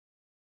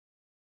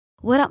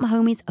What up, my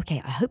homies? Okay,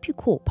 I hope you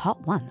caught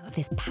part 1 of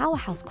this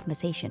powerhouse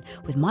conversation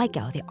with my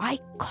girl, the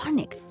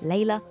iconic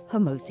Leila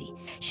Hormozi.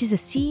 She's the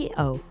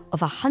CEO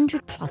of a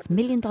 $100+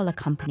 million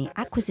company,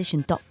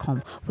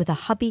 Acquisition.com, with her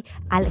hubby,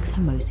 Alex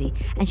Hormozi,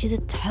 and she's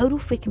a total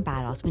freaking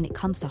badass when it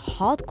comes to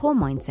hardcore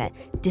mindset,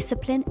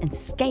 discipline, and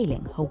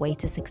scaling her way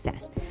to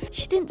success.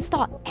 She didn't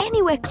start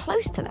anywhere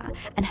close to that,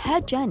 and her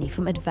journey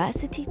from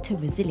adversity to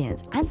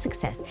resilience and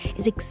success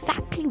is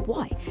exactly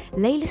why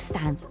Leila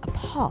stands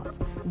apart,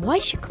 why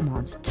she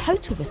commands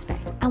total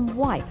respect, and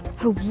why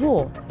her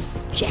raw,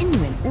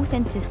 genuine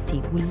authenticity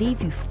will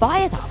leave you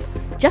fired up,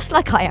 just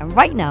like I am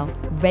right now,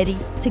 ready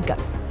to go.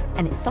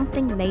 And it's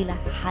something Leila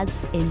has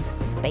in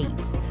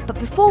spades. But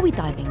before we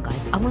dive in,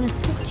 guys, I want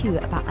to talk to you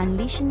about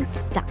unleashing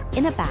that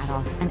inner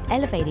badass and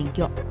elevating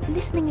your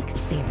listening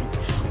experience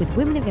with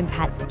Women of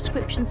Impact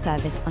subscription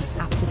service on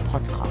Apple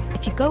Podcasts.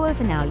 If you go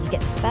over now, you get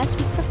the first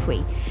week for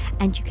free,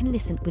 and you can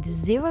listen with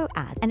 0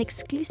 ads and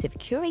exclusive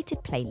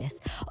curated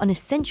playlists on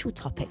essential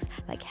topics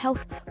like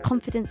health,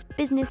 confidence,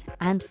 business,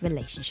 and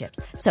relationships.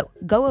 So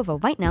go over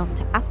right now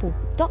to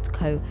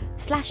apple.co/Women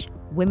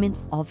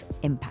of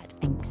Impact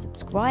and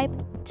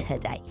subscribe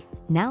today.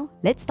 Now,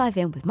 let's dive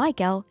in with my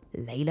girl,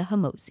 Leila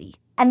Hormozi.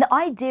 And the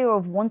idea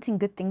of wanting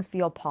good things for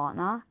your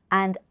partner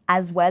and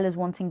as well as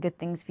wanting good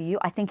things for you,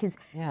 I think is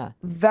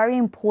very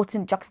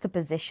important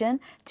juxtaposition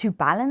to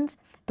balance,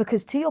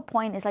 because to your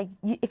point is like,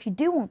 if you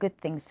do want good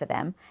things for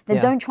them,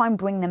 then don't try and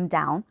bring them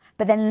down,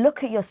 but then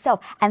look at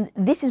yourself. And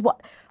this is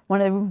what,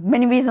 one of the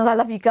many reasons I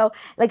love you, girl,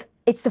 like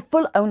it's the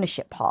full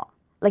ownership part.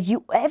 Like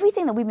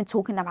everything that we've been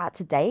talking about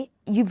today,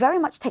 you very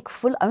much take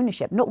full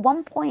ownership. Not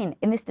one point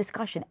in this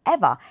discussion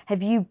ever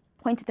have you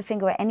pointed the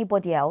finger at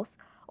anybody else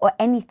or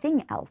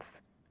anything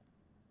else.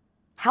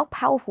 How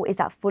powerful is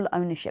that full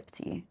ownership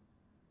to you?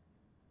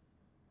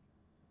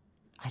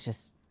 I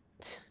just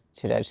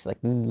like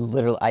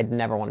literally, I'd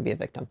never want to be a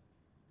victim.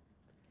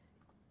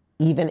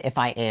 Even if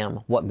I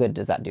am, what good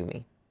does that do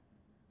me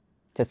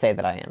to say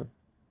that I am?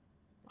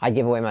 I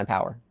give away my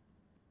power.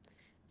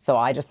 So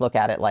I just look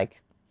at it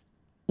like,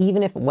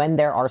 even if when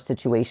there are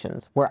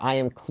situations where I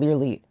am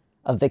clearly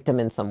a victim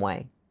in some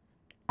way,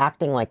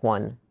 acting like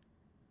one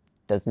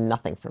does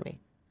nothing for me.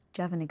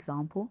 Do you have an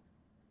example?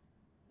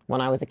 When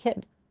I was a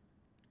kid,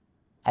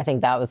 I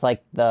think that was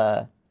like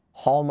the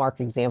hallmark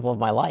example of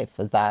my life,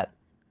 was that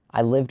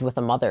I lived with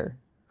a mother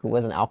who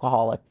was an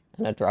alcoholic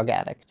and a drug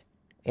addict.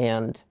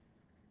 And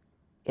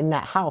in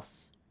that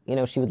house, you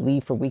know, she would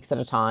leave for weeks at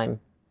a time.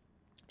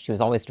 She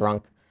was always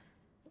drunk.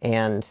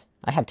 And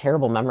I have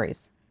terrible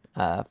memories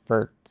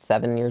for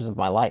 7 years of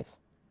my life.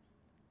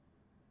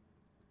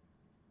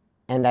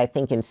 And I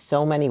think in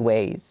so many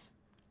ways,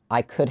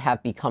 I could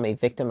have become a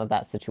victim of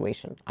that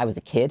situation. I was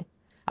a kid.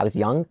 I was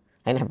young.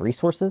 I didn't have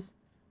resources.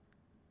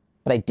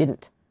 But I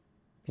didn't.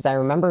 Because I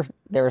remember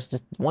there was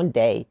just one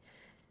day,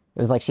 it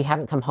was like she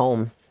hadn't come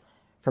home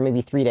for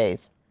maybe 3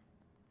 days.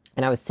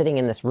 And I was sitting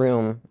in this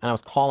room and I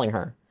was calling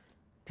her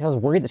because I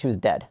was worried that she was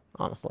dead,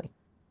 honestly.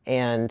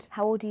 And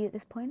how old are you at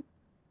this point?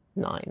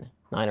 9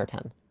 or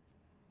 10.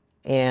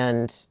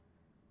 And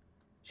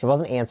she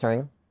wasn't answering,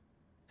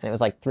 and it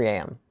was like 3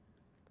 a.m.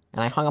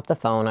 And I hung up the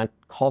phone. I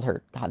called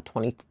her, God,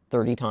 20,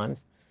 30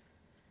 times.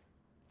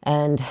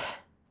 And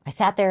I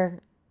sat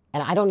there,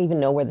 and I don't even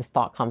know where this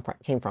thought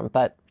came from,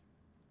 but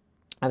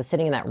I was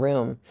sitting in that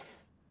room,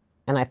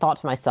 and I thought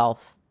to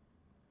myself,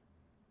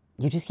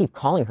 you just keep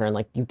calling her, and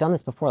like, you've done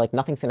this before, like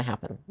nothing's going to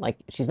happen. Like,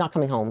 she's not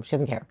coming home. She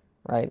doesn't care,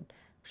 right?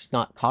 She's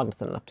not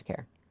cognizant enough to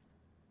care.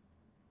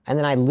 And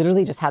then I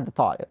literally just had the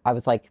thought. I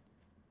was like,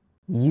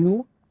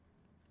 you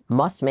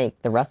must make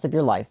the rest of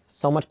your life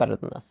so much better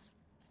than this.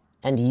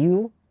 And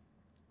you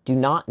do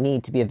not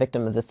need to be a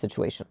victim of this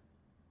situation.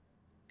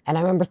 And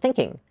I remember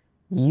thinking,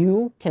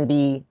 you can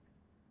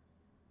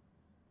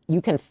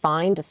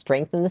find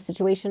strength in this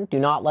situation. Do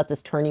not let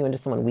this turn you into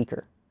someone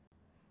weaker.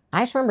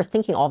 I just remember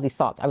thinking all these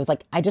thoughts. I was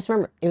like, I just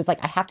remember, it was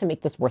like, I have to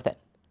make this worth it.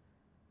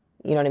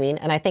 You know what I mean?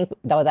 And I think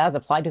that has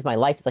applied with my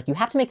life. It's like, you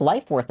have to make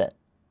life worth it.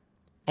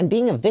 And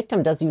being a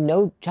victim does you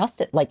no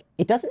justice. Like,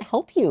 it doesn't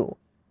help you.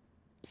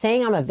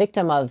 Saying I'm a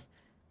victim of,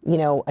 you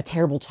know, a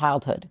terrible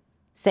childhood,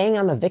 saying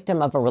I'm a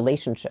victim of a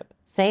relationship,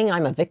 saying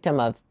I'm a victim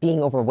of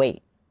being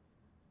overweight,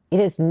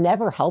 it has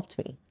never helped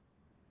me.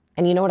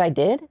 And you know what I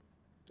did?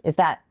 Is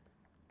that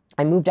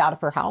I moved out of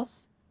her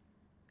house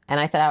and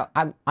I said,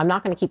 I'm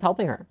not going to keep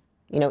helping her.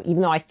 You know,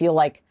 even though I feel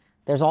like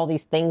there's all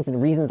these things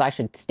and reasons I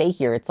should stay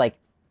here, it's like,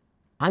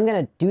 I'm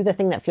going to do the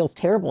thing that feels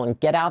terrible and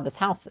get out of this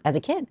house as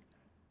a kid,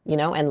 you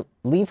know, and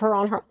leave her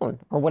on her own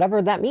or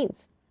whatever that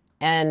means.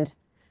 And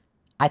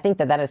I think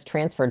that has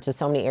transferred to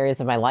so many areas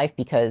of my life,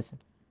 because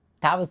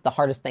that was the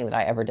hardest thing that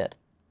I ever did,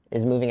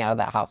 is moving out of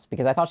that house,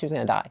 because I thought she was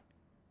going to die.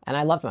 And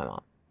I loved my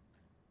mom.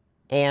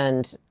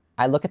 And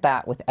I look at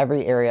that with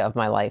every area of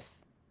my life.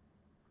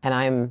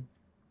 And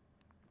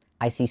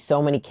I see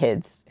so many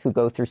kids who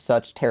go through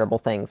such terrible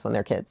things when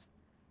they're kids.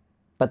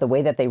 But the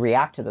way that they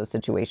react to those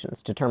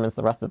situations determines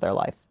the rest of their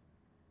life.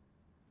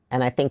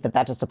 And I think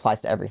that just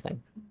applies to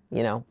everything.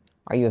 You know,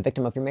 are you a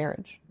victim of your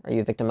marriage? Are you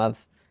a victim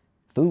of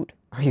food?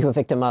 Are you a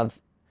victim of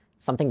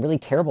something really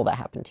terrible that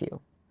happened to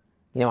you.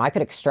 You know, I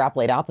could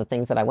extrapolate out the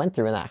things that I went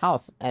through in that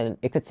house, and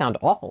it could sound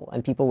awful,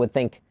 and people would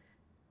think,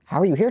 how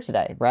are you here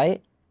today,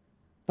 right?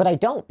 But I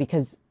don't,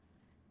 because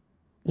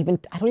I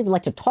don't even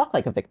like to talk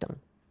like a victim.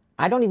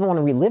 I don't even want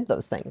to relive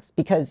those things,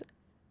 because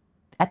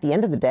at the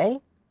end of the day,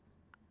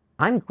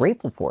 I'm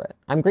grateful for it.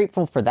 I'm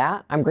grateful for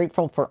that. I'm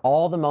grateful for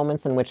all the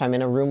moments in which I'm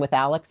in a room with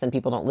Alex and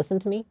people don't listen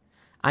to me.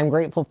 I'm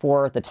grateful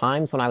for the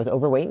times when I was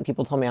overweight and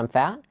people told me I'm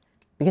fat,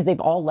 because they've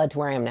all led to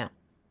where I am now.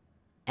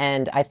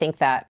 And I think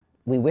that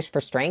we wish for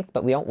strength,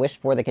 but we don't wish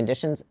for the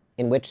conditions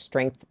in which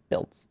strength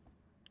builds.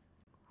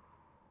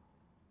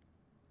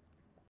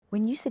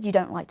 When you said you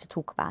don't like to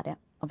talk about it,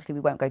 obviously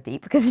we won't go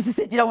deep because you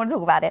said you don't want to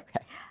talk about it.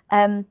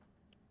 Okay.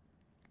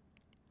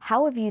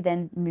 How have you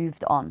then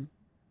moved on?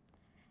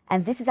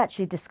 And this is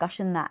actually a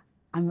discussion that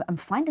I'm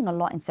finding a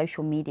lot in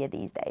social media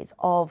these days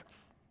of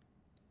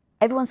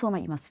everyone's talking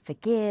about you must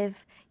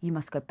forgive, you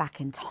must go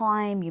back in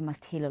time, you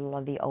must heal a lot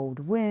of the old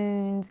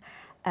wounds.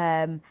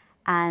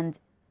 And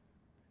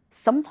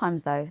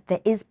sometimes though,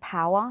 there is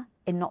power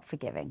in not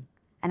forgiving.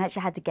 And I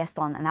actually had a guest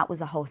on, and that was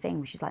the whole thing,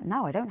 where she's like,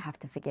 no, I don't have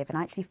to forgive. And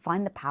I actually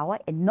find the power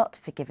in not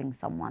forgiving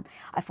someone.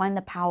 I find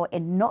the power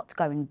in not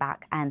going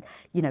back and,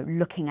 you know,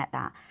 looking at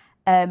that.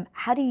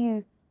 How do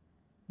you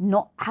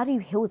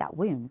heal that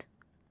wound?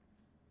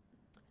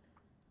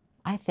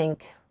 I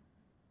think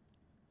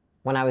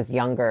when I was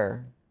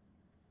younger,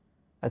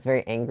 I was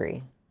very angry.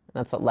 And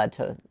that's what led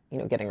to, you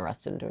know, getting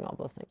arrested and doing all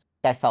those things.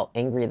 I felt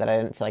angry that I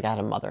didn't feel like I had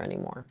a mother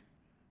anymore,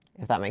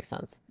 if that makes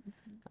sense.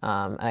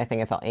 And I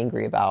think I felt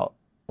angry about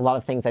a lot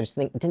of things I just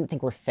didn't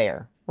think were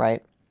fair,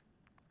 right?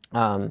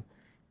 And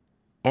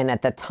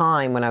at the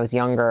time when I was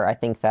younger, I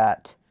think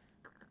that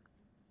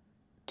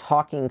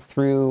talking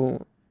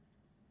through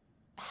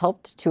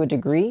helped to a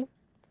degree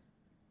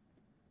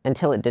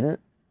until it didn't.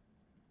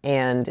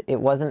 And it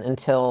wasn't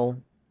until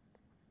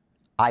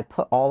I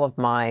put all of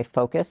my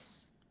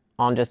focus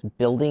on just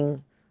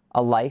building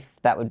a life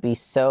that would be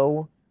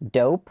so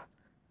dope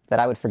that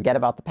I would forget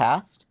about the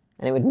past,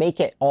 and it would make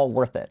it all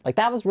worth it. Like,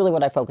 that was really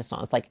what I focused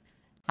on. It's like,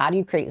 how do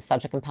you create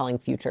such a compelling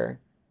future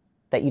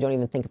that you don't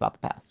even think about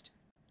the past?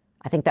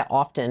 I think that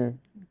often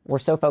we're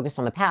so focused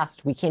on the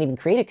past, we can't even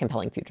create a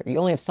compelling future. You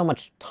only have so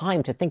much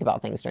time to think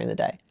about things during the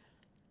day.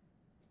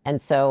 And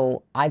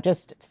so I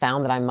just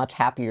found that I'm much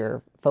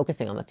happier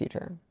focusing on the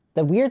future.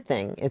 The weird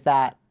thing is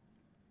that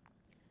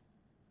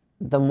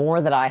the more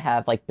that I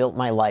have like built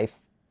my life,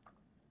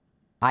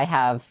 I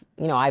have,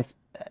 you know,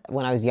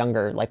 when I was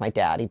younger, like my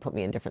dad, he put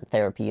me in different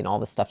therapy and all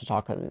this stuff to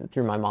talk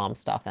through my mom's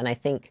stuff. And I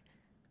think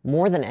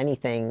more than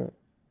anything,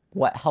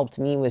 what helped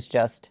me was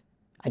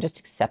I just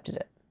accepted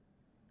it.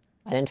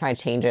 I didn't try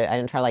to change it. I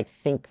didn't try to like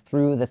think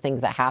through the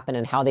things that happened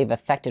and how they've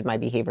affected my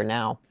behavior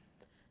now.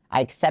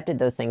 I accepted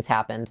those things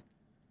happened.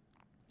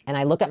 And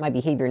I look at my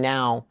behavior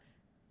now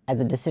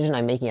as a decision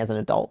I'm making as an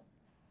adult.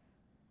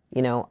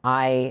 You know,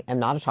 I am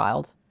not a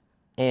child,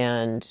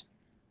 and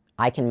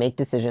I can make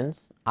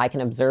decisions. I can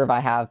observe I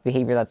have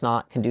behavior that's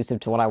not conducive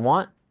to what I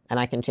want, and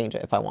I can change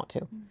it if I want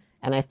to.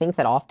 And I think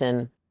that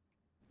often,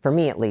 for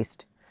me at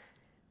least,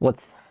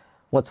 what's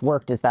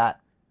worked is that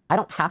I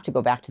don't have to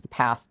go back to the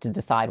past to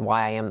decide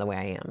why I am the way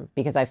I am,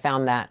 because I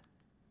found that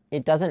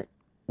it doesn't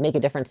make a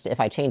difference if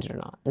I change it or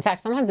not. In fact,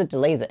 sometimes it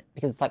delays it,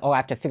 because it's like, oh, I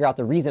have to figure out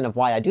the reason of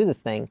why I do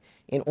this thing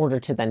in order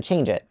to then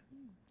change it.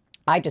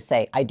 I just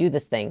say, I do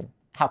this thing,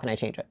 how can I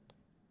change it?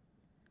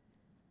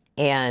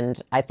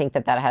 And I think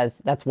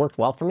that's worked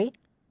well for me.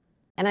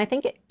 And I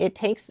think it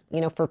takes, you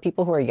know, for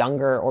people who are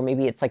younger, or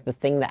maybe it's like the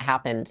thing that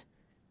happened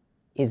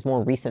is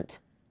more recent,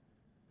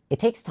 it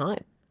takes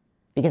time.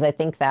 Because I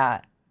think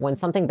that when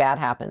something bad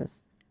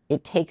happens,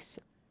 there's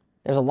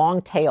a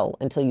long tail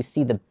until you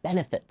see the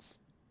benefits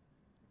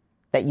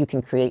that you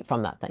can create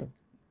from that thing.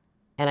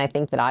 And I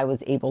think that I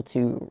was able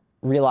to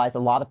realize a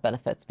lot of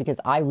benefits, because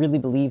I really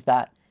believe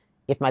that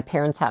if my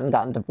parents hadn't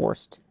gotten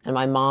divorced and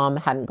my mom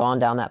hadn't gone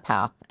down that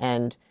path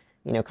and,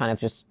 you know, kind of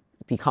just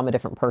become a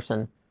different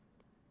person,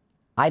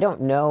 I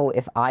don't know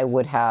if I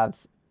would have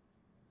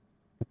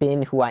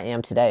been who I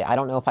am today. I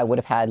don't know if I would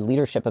have had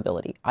leadership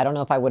ability. I don't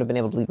know if I would have been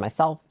able to lead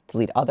myself, to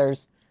lead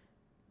others,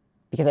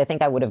 because I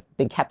think I would have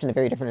been kept in a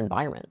very different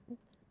environment.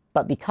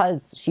 But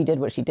because she did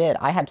what she did,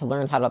 I had to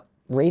learn how to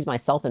raise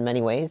myself in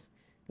many ways,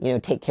 you know,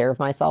 take care of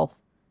myself.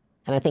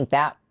 And I think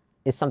that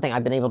is something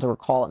I've been able to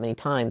recall at many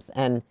times.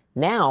 And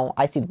now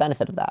I see the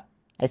benefit of that.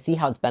 I see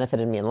how it's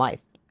benefited me in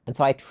life. And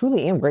so I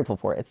truly am grateful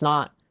for it. It's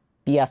not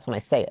BS when I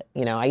say it.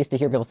 You know, I used to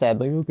hear people say, I'm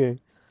like, okay.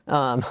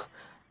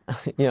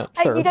 You know,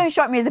 sure. You don't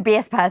strike me as a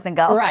BS person,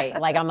 girl. Right.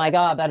 Like, I'm like,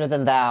 oh, better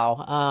than thou.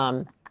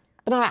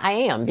 But no, I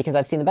am, because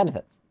I've seen the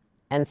benefits.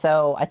 And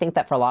so I think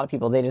that for a lot of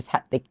people, they just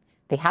they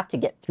have to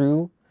get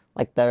through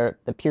like the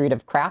period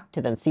of crap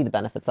to then see the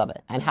benefits of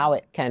it and how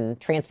it can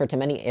transfer to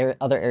many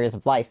other areas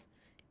of life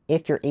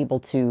if you're able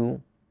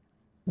to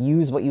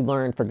use what you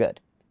learned for good.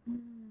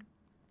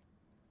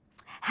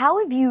 How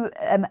have you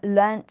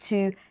learned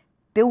to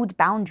build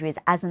boundaries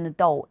as an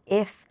adult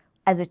if,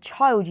 as a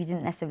child, you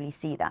didn't necessarily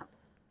see that?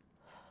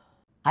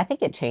 I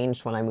think it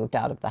changed when I moved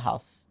out of the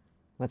house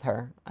with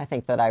her. I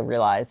think that I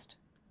realized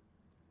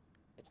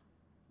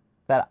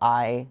that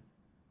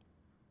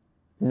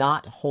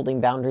not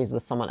holding boundaries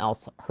with someone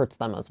else hurts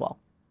them as well.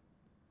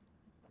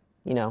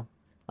 You know,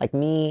 like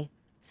me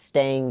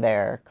staying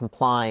there,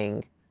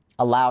 complying,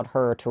 allowed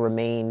her to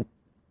remain,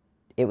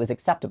 it was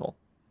acceptable.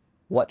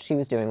 What she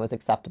was doing was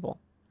acceptable.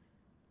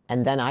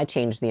 And then I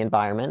changed the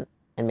environment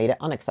and made it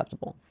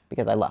unacceptable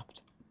because I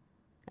left.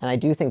 And I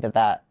do think that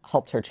that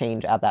helped her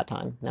change at that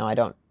time. Now, I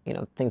don't,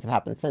 things have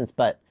happened since,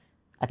 but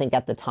I think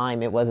at the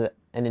time it was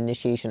an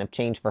initiation of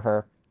change for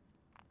her.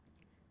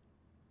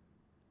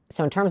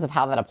 So in terms of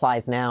how that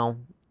applies now,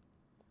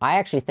 I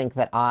actually think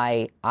that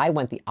I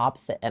went the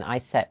opposite and I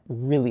set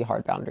really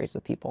hard boundaries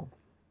with people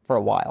for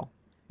a while,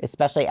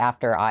 especially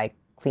after I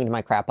cleaned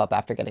my crap up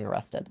after getting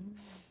arrested.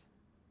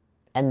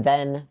 And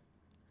then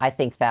I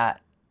think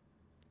that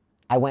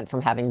I went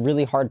from having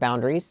really hard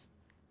boundaries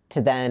to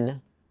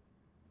then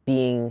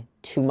being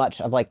too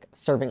much of like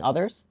serving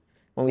others.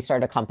 When we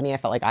started a company, I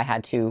felt like I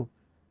had to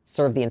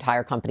serve the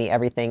entire company,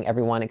 everything,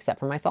 everyone except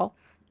for myself.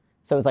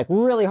 So it was like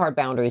really hard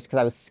boundaries because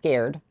I was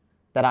scared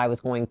that I was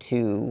going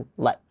to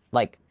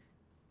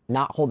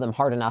not hold them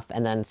hard enough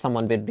and then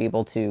someone would be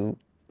able to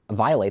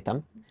violate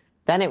them.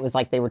 Then it was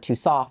like they were too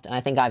soft. And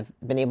I think I've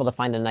been able to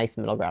find a nice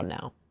middle ground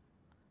now.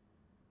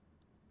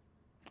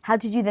 How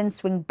did you then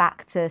swing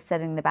back to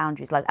setting the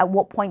boundaries? Like, at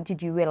what point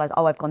did you realize,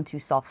 oh, I've gone too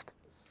soft?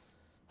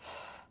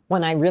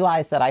 When I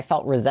realized that I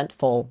felt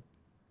resentful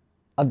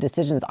of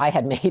decisions I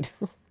had made.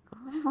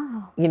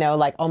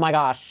 Like, oh my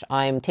gosh,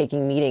 I'm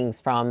taking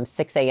meetings from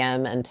 6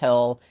 a.m.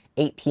 until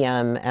 8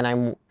 p.m. and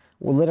I'm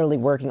literally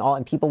working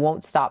and people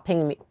won't stop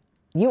pinging me.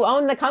 You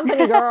own the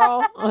company,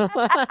 girl.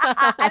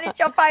 And it's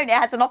your phone. It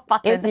has an off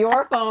button. It's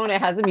your phone.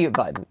 It has a mute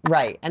button.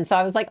 Right. And so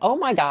I was like, oh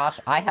my gosh,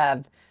 I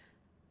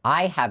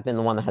have been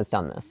the one that has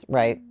done this.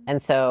 Right.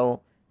 And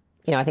so,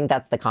 I think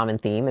that's the common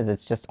theme is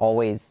it's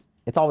always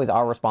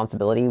our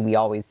responsibility. We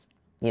always,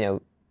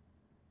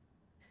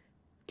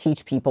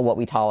 teach people what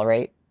we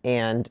tolerate.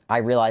 And I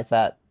realized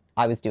that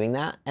I was doing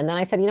that. And then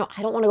I said,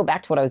 I don't want to go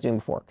back to what I was doing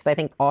before. Because I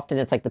think often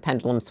it's like the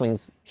pendulum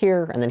swings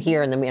here, and then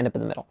we end up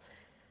in the middle.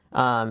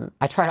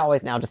 I try to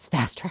always now just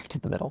fast track to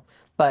the middle.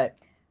 But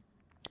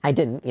I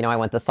didn't, I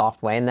went the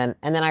soft way. And then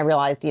I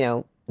realized,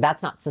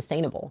 that's not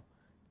sustainable.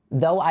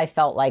 Though I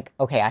felt like,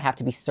 okay, I have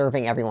to be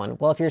serving everyone.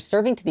 Well, if you're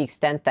serving to the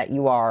extent that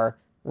you are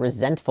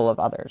resentful of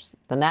others,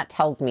 then that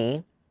tells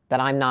me that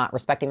I'm not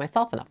respecting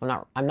myself enough.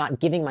 I'm not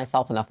giving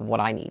myself enough of what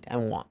I need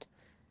and want.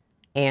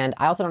 And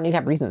I also don't need to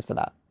have reasons for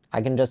that.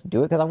 I can just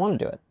do it because I want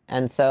to do it.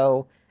 And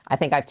so I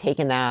think I've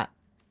taken that,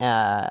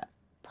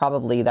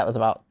 probably that was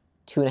about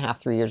 2.5,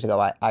 3 years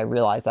ago. I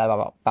realized that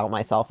about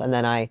myself. And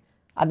then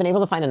I've been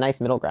able to find a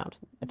nice middle ground.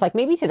 It's like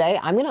maybe today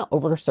I'm going to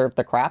overserve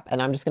the crap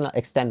and I'm just going to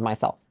extend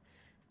myself.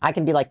 I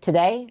can be like,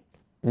 today,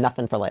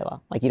 nothing for Leila.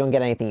 Like, you don't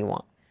get anything you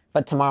want.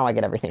 But tomorrow I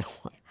get everything I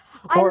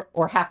want.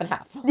 Or half and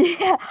half.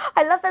 Yeah,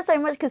 I love that so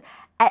much because,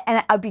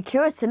 and I'd be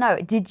curious to know,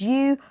 did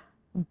you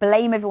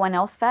blame everyone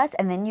else first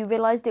and then you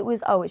realized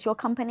it's your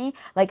company?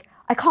 Like,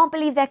 I can't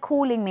believe they're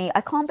calling me.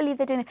 I can't believe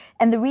they're doing it.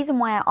 And the reason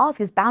why I ask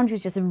is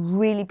boundaries is just a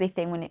really big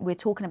thing when we're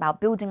talking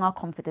about building our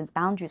confidence.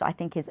 Boundaries, I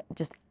think, is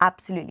just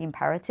absolutely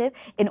imperative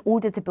in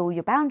order to build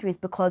your boundaries,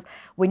 because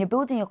when you're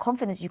building your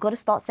confidence, you've got to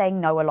start saying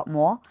no a lot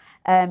more.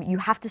 You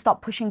have to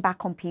start pushing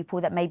back on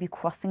people that may be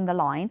crossing the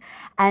line.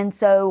 And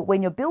so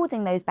when you're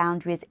building those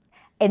boundaries,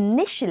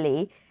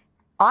 initially,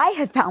 I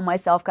had found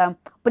myself going,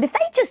 but if they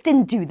just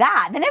didn't do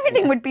that, then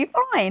everything would be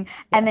fine. Yeah.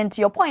 And then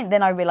to your point,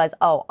 then I realized,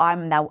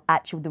 I'm now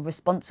actually the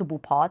responsible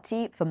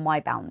party for my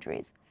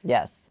boundaries.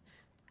 Yes.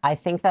 I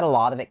think that a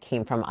lot of it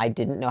came from I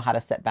didn't know how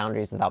to set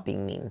boundaries without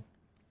being mean.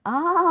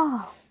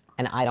 Oh.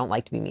 And I don't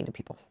like to be mean to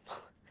people.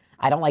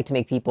 I don't like to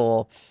make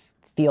people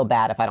feel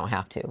bad if I don't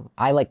have to.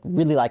 I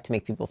really like to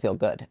make people feel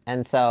good.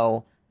 And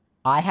so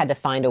I had to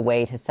find a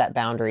way to set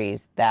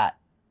boundaries that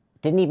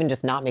didn't even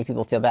just not make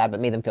people feel bad,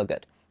 but made them feel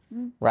good.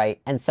 Right.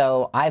 And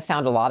so I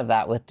found a lot of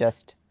that with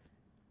just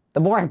the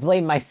more I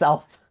blame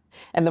myself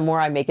and the more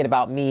I make it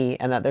about me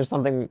and that there's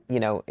something,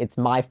 it's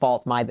my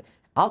fault,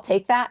 I'll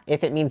take that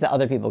if it means that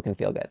other people can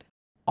feel good.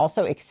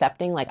 Also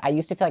accepting, I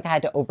used to feel like I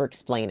had to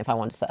over-explain if I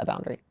wanted to set a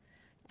boundary.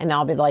 And now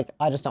I'll be like,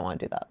 I just don't want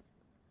to do that.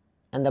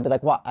 And they'll be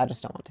like, what? I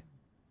just don't want to.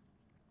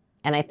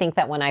 And I think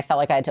that when I felt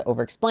like I had to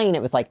over-explain,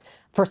 it was like,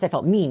 first I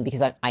felt mean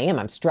because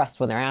I'm stressed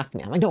when they're asking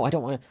me. I'm like, no, I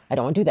don't want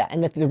to do that.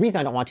 And the reason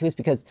I don't want to is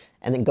because,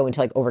 and then go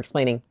into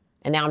over-explaining.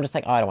 And now I'm just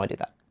like, I don't want to do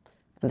that.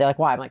 And they're like,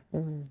 why? I'm like,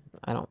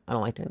 I don't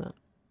like doing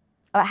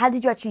that. How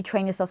did you actually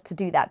train yourself to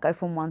do that? Go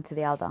from one to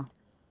the other?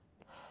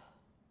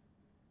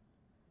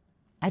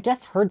 I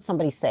just heard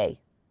somebody say,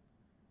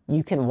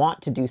 you can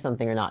want to do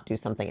something or not do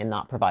something and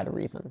not provide a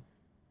reason.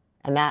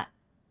 And that,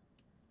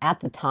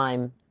 at the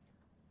time,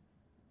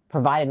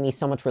 provided me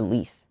so much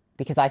relief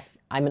because I'm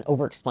an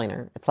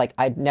over-explainer. It's like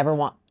I'd never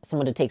want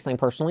someone to take something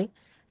personally,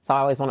 so I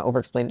always want to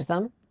over-explain it to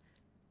them.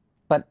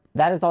 But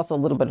that is also a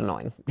little bit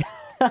annoying.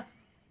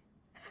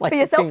 For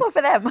yourself or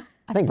for them?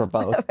 I think for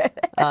both.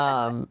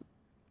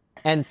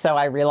 And so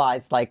I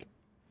realized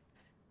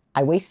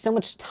I waste so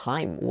much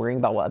time worrying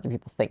about what other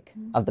people think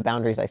of the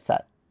boundaries I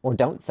set or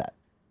don't set.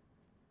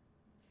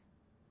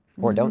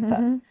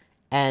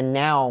 And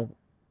now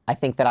I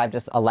think that I've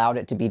just allowed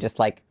it to be just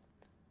like,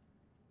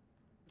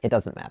 it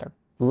doesn't matter.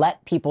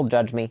 Let people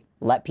judge me.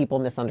 Let people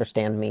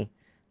misunderstand me.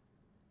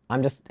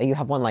 You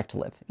have one life to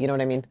live. You know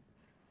what I mean?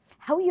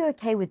 How are you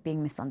okay with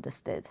being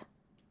misunderstood?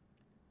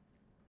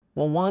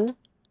 Well, one,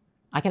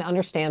 I can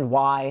understand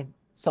why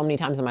so many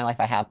times in my life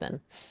I have been.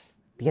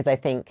 Because I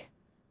think,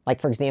 like,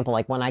 for example,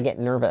 like when I get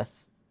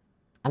nervous,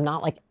 I'm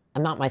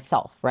not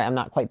myself, right? I'm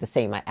not quite the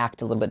same. I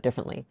act a little bit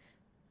differently.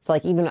 So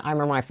like, even I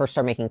remember when I first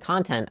started making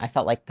content, I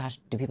felt like, gosh,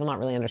 do people not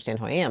really understand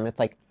who I am? And it's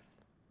like,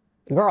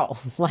 girl,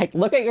 like,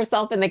 look at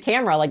yourself in the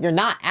camera. Like, you're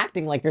not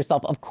acting like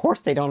yourself. Of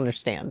course they don't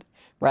understand,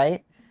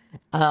 right?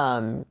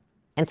 And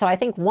so I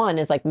think one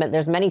is like,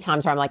 there's many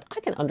times where I'm like,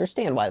 I can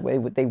understand why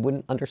they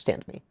wouldn't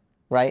understand me,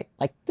 right?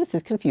 Like, this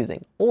is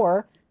confusing.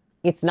 Or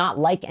it's not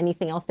like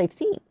anything else they've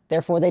seen.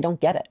 Therefore, they don't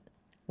get it,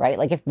 right?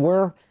 Like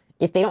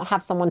if they don't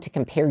have someone to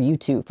compare you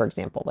to, for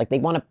example, like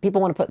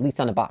people want to put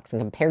Lisa in a box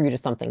and compare you to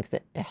something because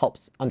it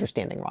helps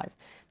understanding wise.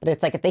 But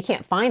it's like, if they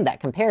can't find that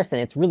comparison,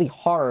 it's really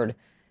hard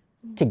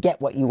to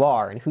get what you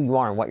are and who you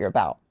are and what you're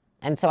about.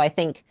 And so I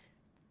think,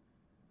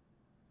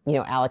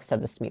 Alex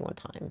said this to me one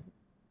time.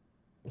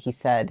 He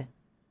said,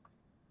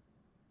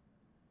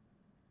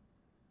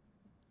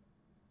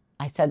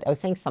 I was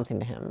saying something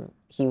to him.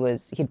 He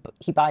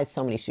buys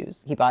so many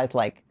shoes. He buys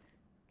like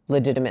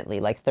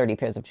legitimately like 30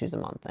 pairs of shoes a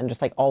month and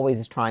just like always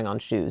is trying on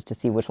shoes to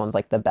see which one's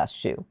like the best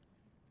shoe.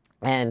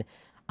 And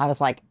I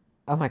was like,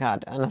 oh my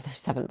God, another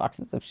 7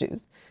 boxes of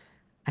shoes.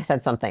 I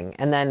said something.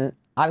 And then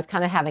I was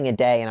kind of having a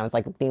day and I was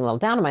like being a little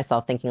down on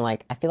myself thinking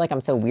like, I feel like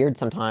I'm so weird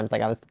sometimes.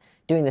 Like I was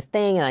doing this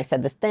thing and I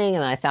said this thing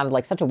and I sounded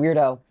like such a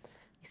weirdo.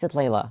 He said,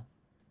 Leila,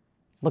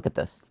 look at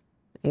this.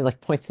 He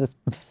like points to this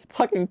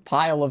fucking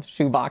pile of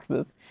shoe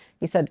boxes.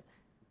 He said,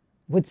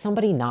 would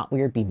somebody not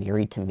weird be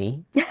married to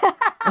me?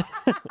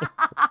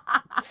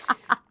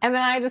 And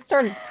then I just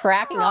started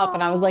cracking up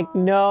and I was like,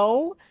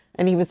 no.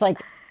 And he was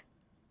like,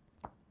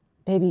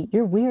 baby,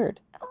 you're weird.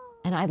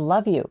 And I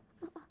love you.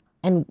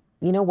 And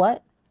you know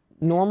what?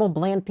 Normal,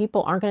 bland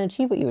people aren't going to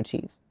achieve what you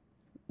achieve.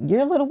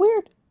 You're a little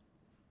weird,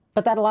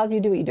 but that allows you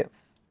to do what you do.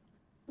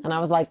 And I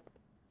was like,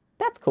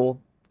 that's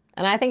cool.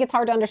 And I think it's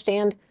hard to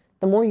understand.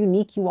 The more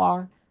unique you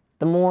are,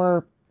 the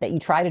more that you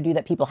try to do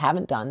that people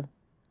haven't done,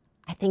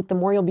 I think the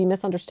more you'll be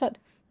misunderstood.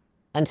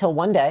 Until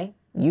one day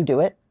you do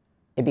it,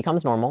 it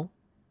becomes normal,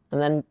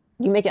 and then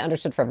you make it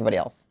understood for everybody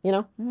else,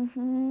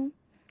 Mm-hmm.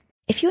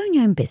 If you own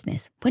your own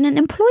business, when an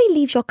employee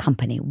leaves your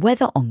company,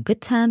 whether on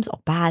good terms or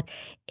bad,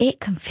 it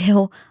can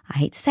feel, I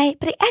hate to say it,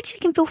 but it actually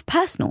can feel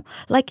personal,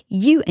 like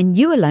you and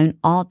you alone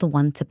are the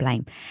one to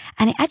blame.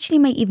 And it actually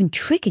may even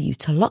trigger you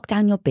to lock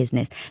down your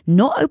business,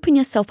 not open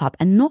yourself up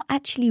and not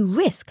actually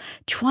risk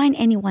trying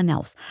anyone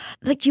else.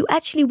 Like you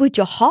actually would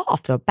your heart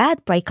after a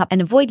bad breakup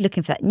and avoid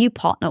looking for that new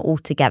partner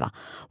altogether.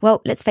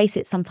 Well, let's face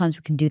it, sometimes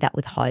we can do that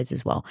with highs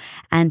as well.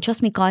 And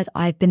trust me, guys,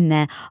 I've been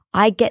there.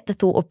 I get the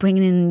thought of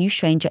bringing in a new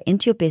stranger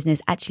into your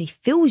business actually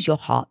fills your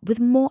heart with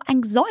more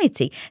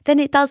anxiety than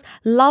it does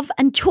love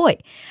and joy.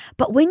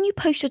 But when you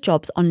post your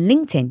jobs on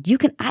LinkedIn, you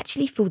can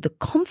actually feel the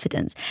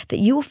confidence that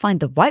you will find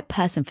the right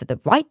person for the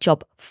right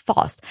job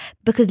fast,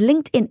 because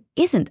LinkedIn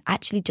isn't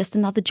actually just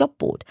another job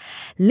board.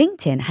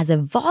 LinkedIn has a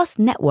vast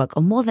network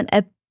of more than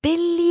a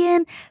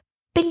billion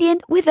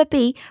with a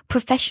B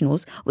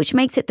professionals, which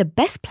makes it the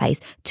best place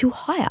to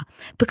hire.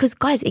 Because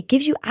guys, it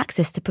gives you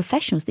access to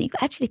professionals that you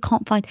actually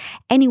can't find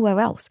anywhere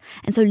else.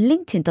 And so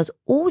LinkedIn does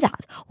all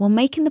that while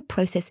making the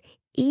process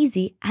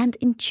easy and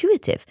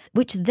intuitive,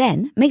 which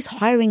then makes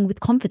hiring with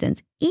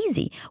confidence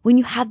easy when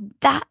you have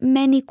that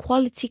many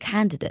quality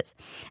candidates.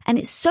 And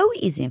it's so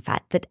easy, in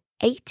fact, that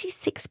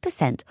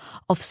 86%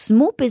 of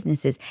small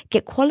businesses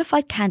get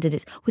qualified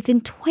candidates within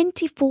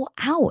 24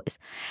 hours.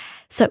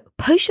 So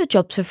post your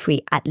jobs for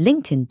free at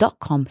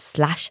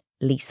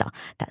linkedin.com/Lisa.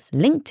 That's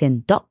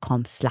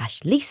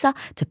linkedin.com/Lisa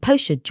to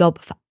post your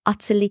job for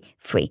utterly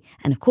free.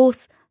 And of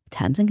course,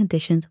 terms and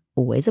conditions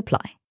always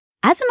apply.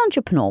 As an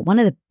entrepreneur, one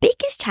of the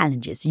biggest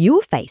challenges you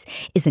will face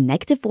is the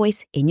negative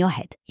voice in your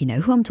head. You know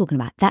who I'm talking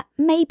about, that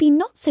maybe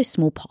not so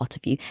small part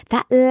of you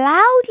that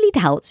loudly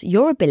doubts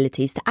your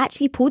abilities to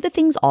actually pull the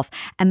things off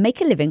and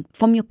make a living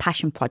from your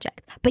passion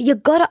project. But you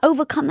gotta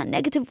overcome that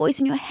negative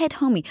voice in your head,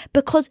 homie,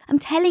 because I'm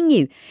telling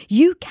you,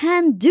 you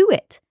can do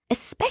it.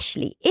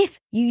 Especially if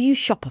you use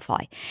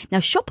Shopify. Now,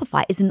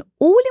 Shopify is an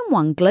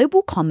all-in-one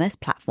global commerce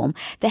platform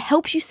that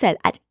helps you sell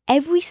at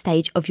every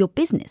stage of your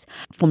business.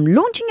 From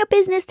launching your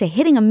business to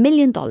hitting $1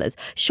 million,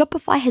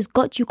 Shopify has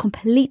got you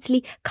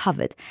completely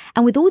covered.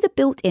 And with all the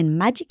built-in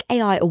Magic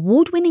AI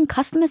award-winning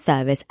customer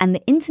service and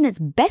the internet's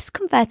best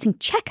converting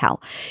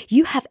checkout,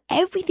 you have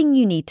everything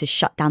you need to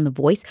shut down the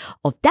voice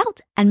of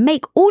doubt and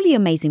make all your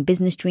amazing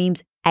business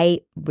dreams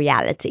a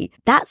reality.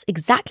 That's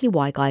exactly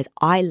why, guys,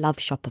 I love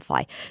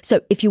Shopify.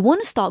 So if you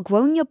want to start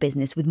growing your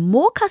business with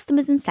more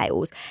customers and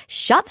sales,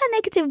 shut that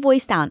negative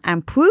voice down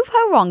and prove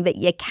her wrong that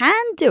you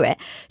can do it,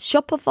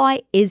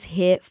 Shopify is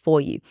here for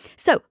you.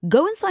 So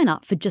go and sign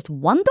up for just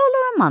 $1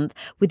 a month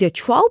with your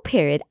trial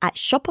period at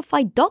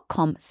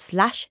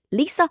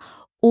shopify.com/Lisa,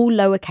 all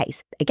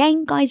lowercase.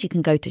 Again, guys, you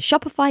can go to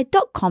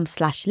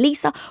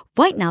shopify.com/Lisa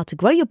right now to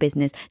grow your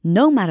business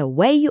no matter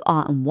where you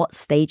are and what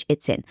stage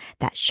it's in.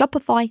 That's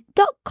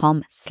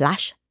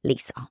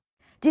shopify.com/Lisa.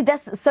 Dude,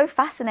 that's so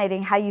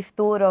fascinating how you've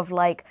thought of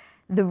like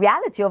the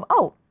reality of,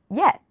 oh,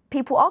 yeah,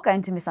 people are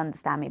going to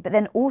misunderstand me, but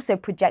then also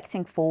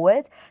projecting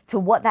forward to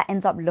what that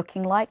ends up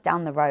looking like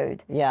down the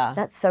road. Yeah.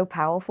 That's so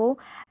powerful.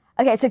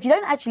 Okay, so if you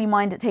don't actually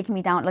mind it taking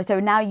me down, like, so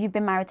now you've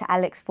been married to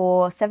Alex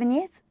for 7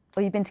 years?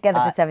 Or you've been together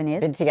for 7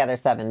 years? Been together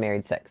 7,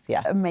 married 6,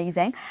 yeah.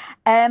 Amazing.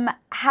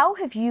 How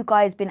have you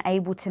guys been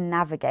able to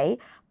navigate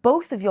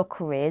both of your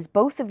careers,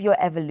 both of your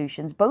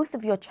evolutions, both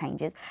of your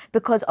changes?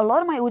 Because a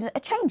lot of my audience are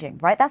changing,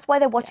 right? That's why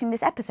they're watching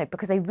this episode,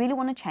 because they really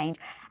want to change.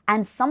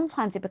 And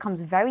sometimes it becomes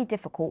very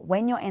difficult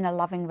when you're in a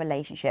loving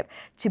relationship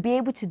to be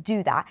able to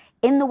do that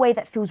in the way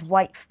that feels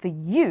right for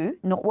you,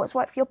 not what's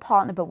right for your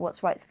partner, but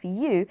what's right for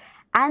you,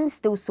 and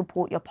still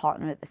support your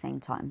partner at the same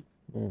time.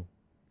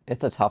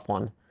 It's a tough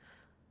one.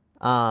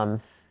 I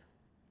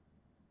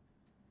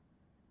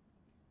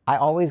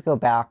always go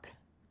back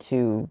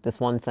to this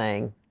one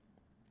saying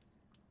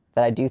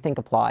that I do think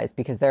applies,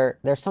 because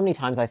there's so many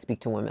times I speak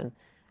to women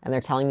and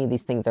they're telling me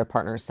these things their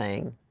partner's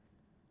saying.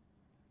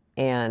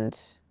 And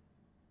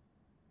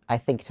I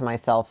think to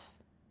myself,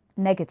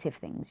 Negative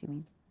things, you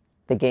mean?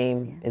 the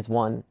game is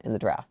won in the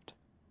draft.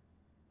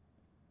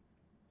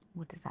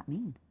 What does that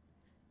mean?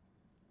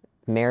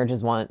 Marriage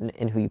is won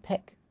in who you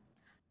pick.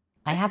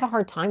 I have a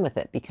hard time with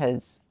it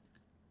because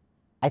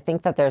I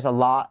think that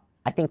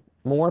I think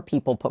more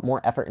people put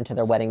more effort into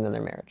their wedding than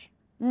their marriage.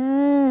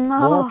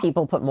 More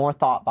people put more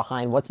thought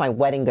behind what's my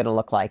wedding going to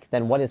look like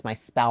than what is my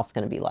spouse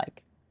going to be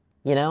like.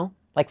 You know?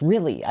 Like,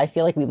 really, I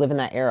feel like we live in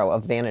that era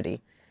of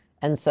vanity.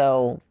 And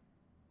so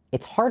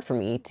it's hard for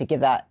me to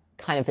give that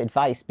kind of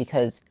advice,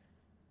 because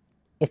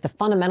if the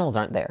fundamentals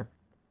aren't there,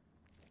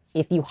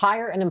 if you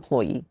hire an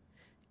employee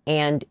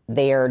and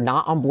they are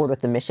not on board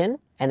with the mission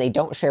and they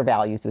don't share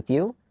values with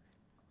you,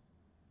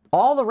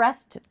 all the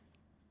rest,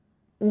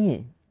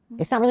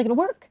 it's not really going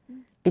to work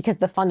because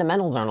the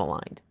fundamentals aren't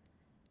aligned.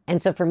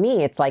 And so for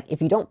me, it's like,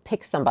 if you don't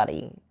pick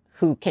somebody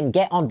who can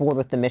get on board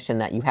with the mission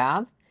that you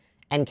have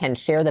and can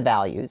share the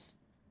values,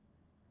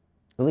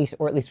 at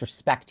least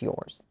respect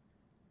yours,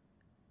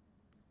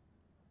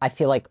 I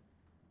feel like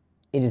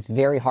it is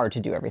very hard to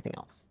do everything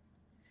else.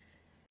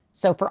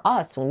 So for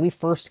us, when we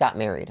first got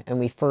married and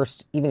we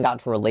first even got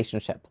into a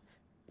relationship,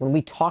 when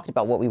we talked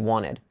about what we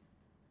wanted,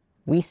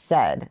 we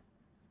said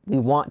we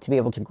want to be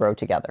able to grow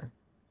together.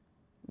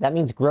 That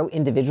means grow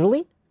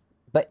individually,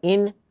 but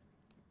in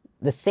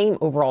the same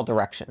overall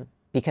direction,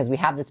 because we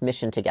have this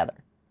mission together.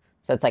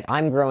 So it's like,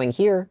 I'm growing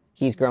here,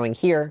 he's growing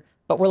here,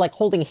 but we're like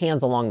holding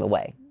hands along the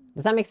way.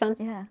 Does that make sense?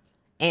 Yeah.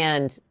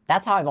 And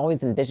that's how I've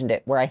always envisioned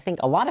it, where I think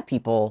a lot of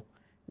people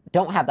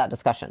don't have that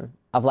discussion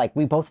of like,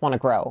 we both want to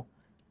grow,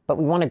 but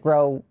we want to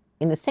grow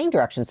in the same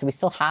direction. So we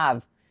still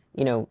have,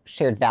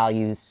 shared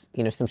values,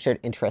 some shared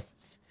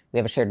interests. We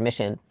have a shared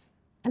mission,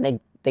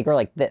 and they grow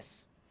like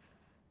this.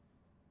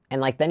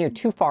 And like, then you're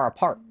too far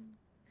apart.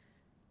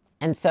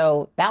 And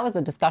so that was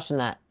a discussion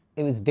that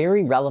it was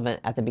very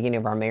relevant at the beginning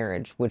of our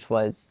marriage, which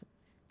was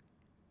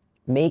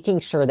making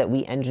sure that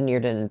we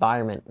engineered an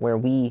environment where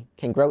we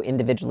can grow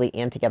individually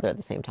and together at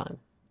the same time.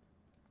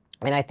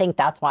 And I think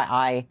that's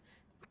why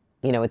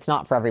it's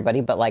not for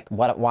everybody, but like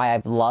why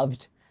I've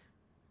loved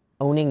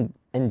owning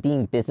and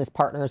being business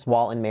partners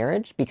while in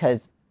marriage,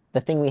 because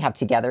the thing we have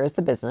together is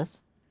the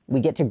business.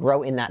 We get to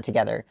grow in that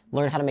together,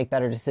 learn how to make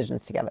better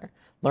decisions together,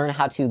 learn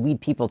how to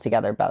lead people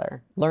together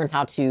better, learn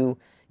how to,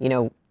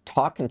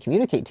 talk and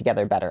communicate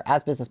together better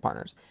as business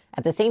partners.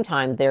 At the same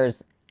time,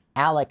 there's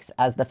Alex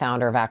as the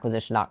founder of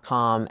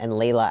acquisition.com and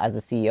Leila as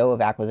the CEO of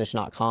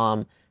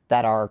acquisition.com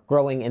that are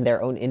growing in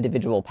their own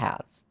individual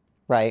paths,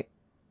 right?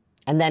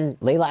 And then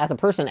Leila as a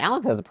person,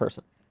 Alex as a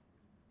person.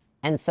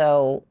 And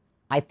so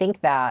I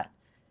think that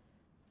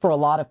for a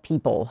lot of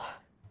people,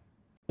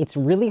 it's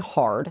really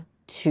hard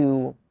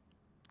to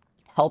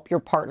help your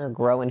partner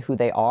grow in who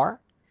they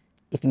are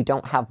if you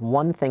don't have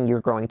one thing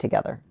you're growing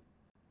together.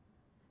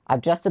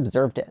 I've just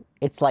observed it.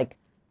 It's like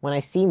when I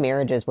see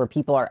marriages where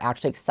people are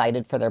actually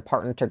excited for their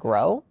partner to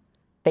grow,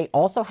 they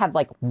also have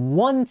like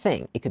one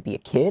thing. It could be a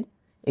kid.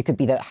 It could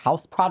be the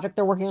house project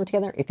they're working on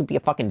together. It could be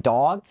a fucking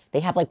dog. They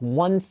have like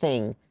one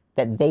thing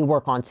that they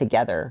work on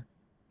together,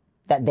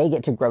 that they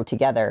get to grow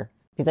together.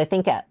 Because I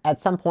think at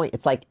some point,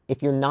 it's like,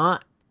 if you're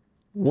not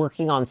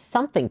working on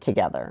something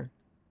together,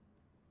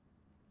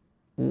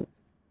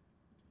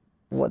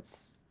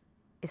 it's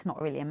not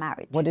really a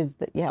marriage.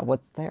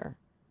 What's there?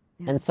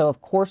 Yeah. And so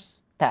of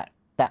course that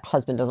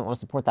husband doesn't want to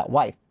support that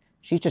wife.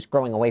 She's just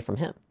growing away from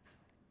him,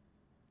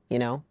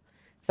 So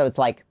it's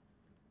like,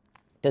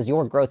 does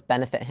your growth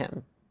benefit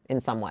him? in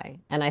some way?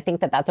 And I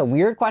think that that's a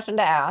weird question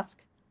to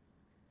ask,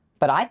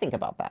 but I think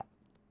about that.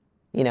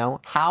 You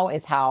know, how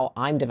is how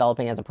I'm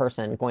developing as a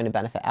person going to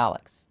benefit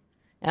Alex?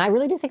 And I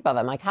really do think about that.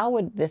 I'm like, how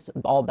would this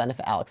all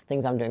benefit Alex?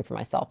 Things I'm doing for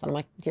myself. And I'm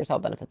like, here's how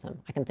it benefits him.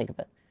 I can think of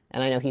it.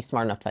 And I know he's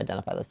smart enough to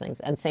identify those things.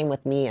 And same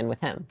with me and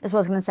with him. That's what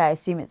I was going to say. I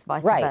assume it's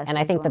vice versa. Right. And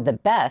I think that the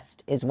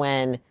best is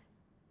when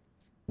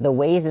the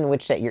ways in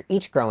which that you're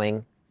each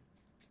growing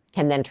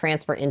can then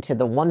transfer into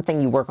the one thing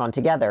you work on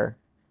together.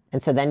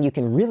 And so then you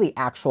can really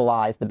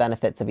actualize the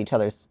benefits of each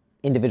other's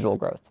individual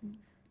growth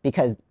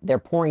because they're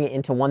pouring it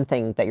into one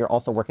thing that you're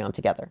also working on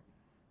together.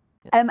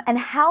 And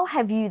how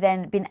have you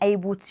then been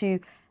able to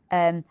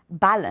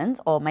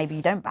balance, or maybe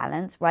you don't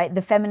balance, right,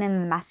 the feminine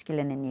and the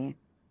masculine in you?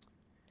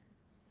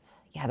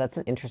 Yeah, that's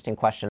an interesting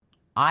question.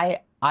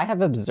 I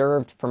have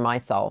observed for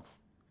myself,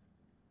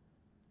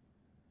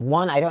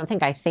 one, I don't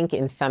think I think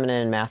in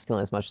feminine and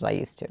masculine as much as I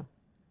used to.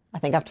 I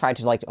think I've tried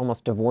to like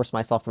almost divorce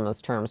myself from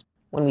those terms.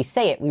 When we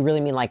say it, we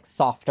really mean like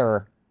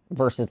softer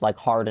versus like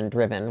hard and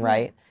driven,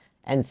 right?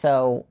 And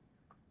so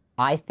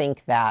I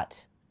think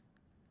that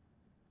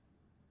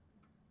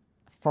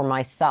for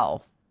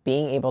myself,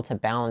 being able to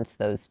balance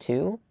those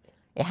two,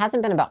 it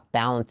hasn't been about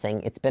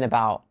balancing. It's been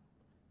about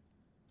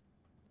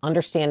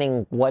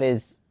understanding what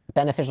is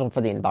beneficial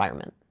for the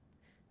environment.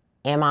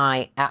 Am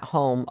I at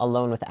home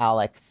alone with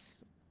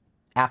Alex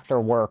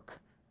after work?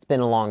 It's been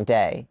a long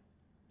day.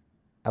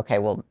 Okay,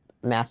 well,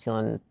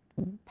 masculine,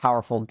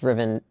 powerful,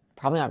 driven,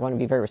 probably not going to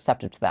be very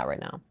receptive to that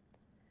right now.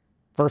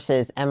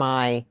 Versus, am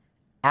I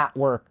at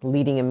work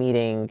leading a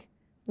meeting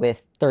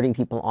with 30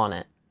 people on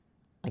it?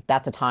 Like,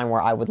 that's a time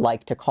where I would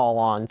like to call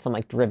on some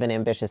like driven,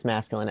 ambitious,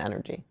 masculine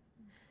energy.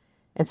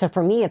 And so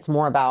for me, it's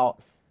more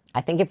about,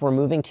 I think if we're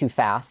moving too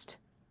fast,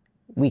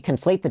 we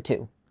conflate the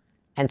two.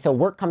 And so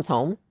work comes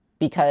home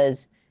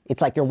because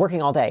it's like you're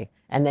working all day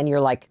and then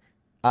you're like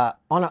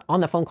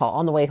on the phone call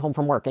on the way home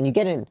from work and you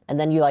get in and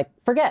then you like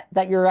forget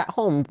that you're at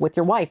home with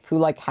your wife who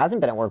like hasn't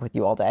been at work with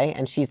you all day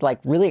and she's like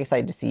really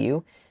excited to see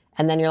you.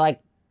 And then you're like,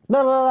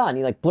 blah, blah, blah, and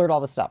you like blurt all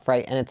this stuff,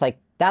 right? And it's like,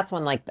 that's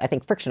when like, I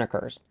think friction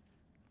occurs.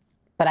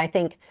 But I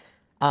think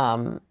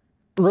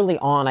early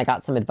on, I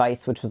got some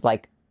advice, which was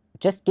like,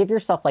 just give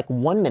yourself like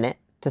 1 minute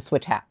to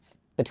switch hats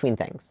between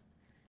things.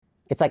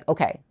 It's like,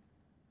 okay.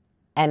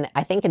 And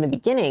I think in the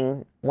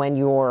beginning, when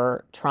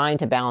you're trying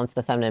to balance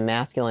the feminine and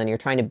masculine, you're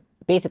trying to,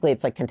 basically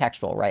it's like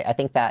contextual, right? I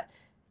think that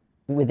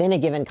within a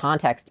given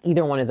context,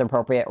 either one is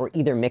appropriate or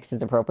either mix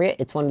is appropriate.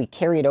 It's when we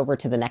carry it over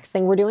to the next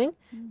thing we're doing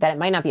that it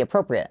might not be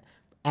appropriate.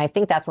 And I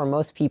think that's where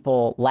most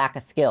people lack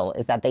a skill,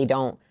 is that they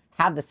don't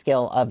have the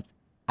skill of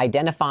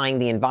identifying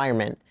the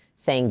environment,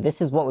 saying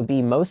this is what would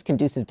be most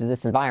conducive to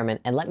this environment,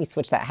 and let me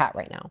switch that hat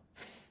right now.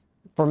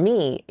 For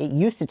me, it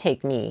used to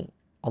take me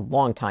a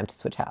long time to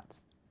switch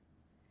hats.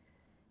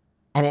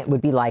 And it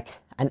would be like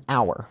an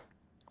hour,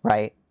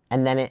 right?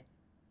 And then it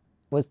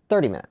was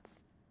 30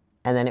 minutes.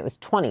 And then it was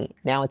 20.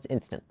 Now it's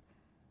instant.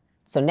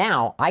 So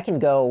now I can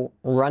go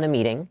run a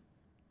meeting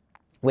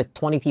with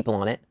 20 people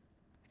on it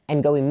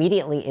and go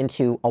immediately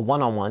into a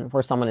one-on-one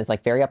where someone is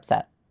like very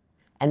upset,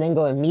 and then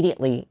go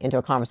immediately into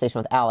a conversation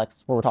with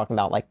Alex where we're talking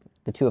about like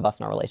the two of us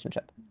in our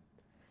relationship.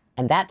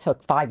 And that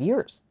took 5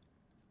 years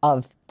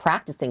of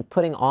practicing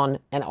putting on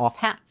and off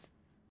hats.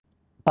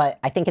 But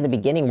I think in the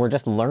beginning, we're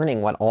just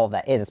learning what all of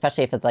that is,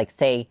 especially if it's like,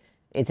 say,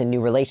 it's a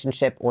new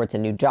relationship or it's a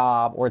new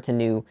job or it's a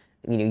new,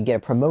 you get a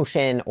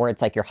promotion, or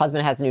it's like your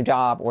husband has a new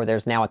job or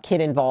there's now a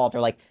kid involved, or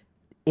like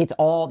it's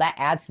all that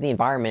adds to the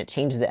environment,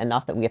 changes it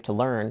enough that we have to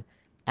learn.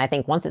 And I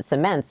think once it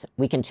cements,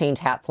 we can change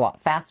hats a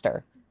lot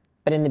faster.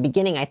 But in the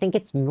beginning, I think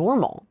it's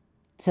normal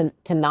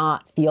to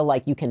not feel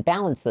like you can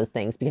balance those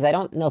things, because I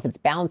don't know if it's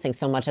balancing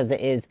so much as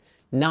it is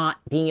not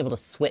being able to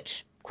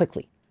switch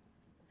quickly.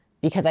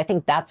 Because I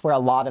think that's where a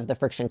lot of the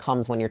friction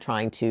comes when you're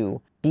trying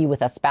to be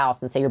with a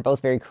spouse and say you're both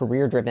very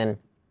career driven.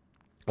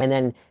 And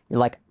then you're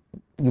like,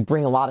 you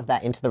bring a lot of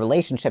that into the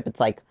relationship. It's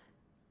like,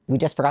 we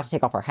just forgot to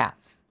take off our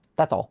hats.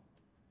 That's all.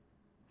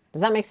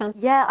 Does that make sense?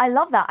 Yeah, I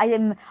love that.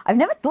 I've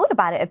never thought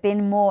about it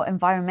being more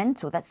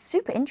environmental. That's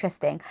super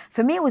interesting.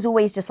 For me, it was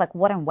always just like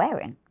what I'm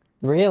wearing.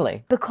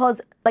 Really? Because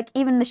like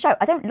even in the show,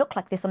 I don't look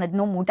like this on a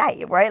normal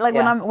day, right? Like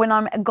when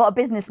I'm got a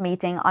business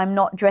meeting, I'm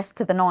not dressed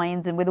to the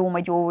nines and with all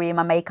my jewelry and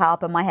my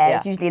makeup and my hair.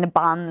 It's usually in a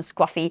bun,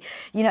 scruffy,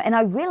 and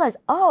I realized,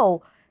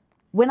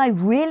 when I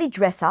really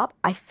dress up,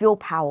 I feel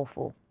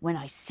powerful. When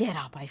I sit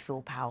up, I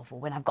feel powerful.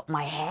 When I've got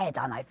my hair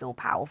done, I feel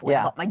powerful. When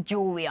I've got my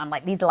jewelry on,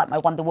 like these are like my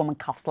Wonder Woman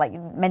cuffs, like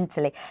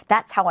mentally.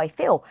 That's how I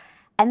feel.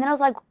 And then I was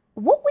like,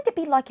 what would it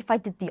be like if I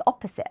did the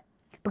opposite?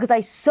 Because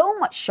I so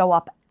much show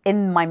up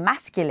in my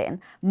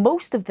masculine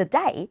most of the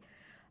day.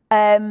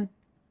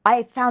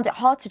 I found it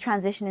hard to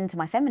transition into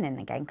my feminine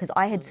again, because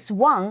I had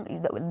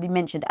swung, that you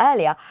mentioned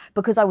earlier,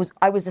 because I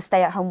was a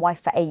stay-at-home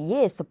wife for 8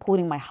 years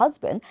supporting my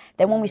husband.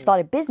 Then when we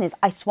started business,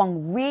 I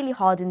swung really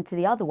hard into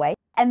the other way.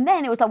 And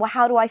then it was like, well,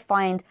 how do I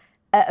find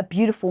a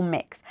beautiful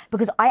mix,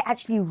 because I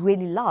actually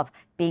really love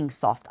being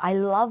soft. I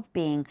love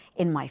being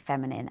in my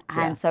feminine.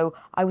 And so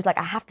I was like,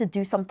 I have to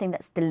do something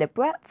that's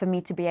deliberate for me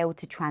to be able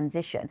to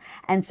transition.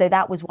 And so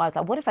that was why I was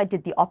like, what if I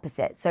did the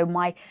opposite? So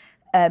my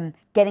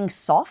getting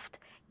soft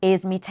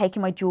is me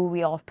taking my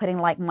jewelry off, putting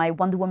like my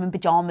Wonder Woman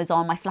pajamas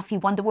on, my fluffy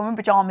Wonder Woman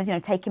pajamas, you know,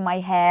 taking my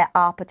hair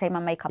up or taking my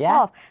makeup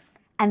off.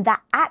 And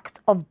that act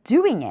of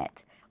doing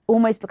it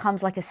almost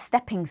becomes like a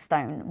stepping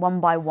stone, one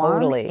by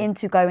one,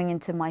 into going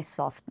into my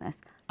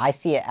softness. I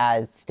see it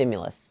as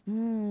stimulus.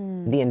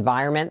 The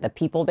environment, the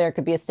people there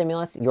could be a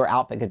stimulus. Your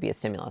outfit could be a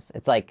stimulus.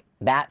 It's like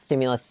that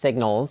stimulus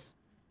signals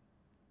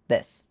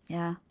this.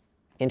 Yeah.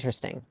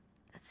 Interesting.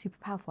 That's super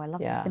powerful. I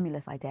love the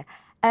stimulus idea.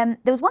 There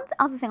was one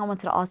other thing I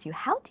wanted to ask you.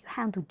 How do you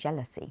handle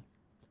jealousy?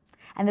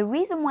 And the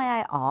reason why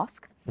I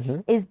ask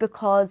is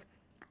because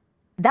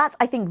that's,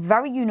 I think,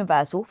 very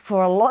universal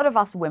for a lot of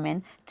us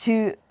women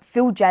to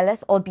feel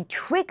jealous or be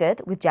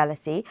triggered with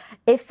jealousy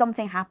if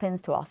something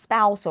happens to our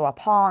spouse or our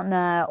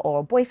partner or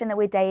a boyfriend that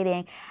we're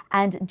dating.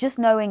 And just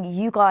knowing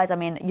you guys, I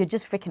mean, you're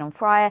just freaking on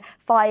fire,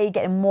 you're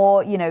getting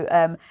more, you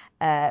know,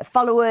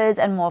 followers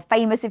and more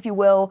famous, if you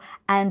will.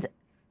 And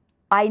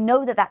I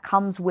know that that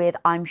comes with,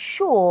 I'm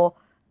sure,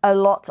 a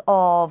lot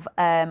of,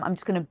 I'm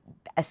just going to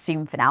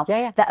assume for now,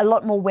 that a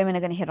lot more women are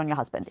going to hit on your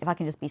husband, if I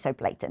can just be so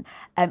blatant.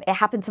 It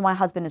happened to my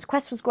husband as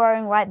Quest was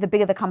growing, right? The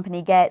bigger the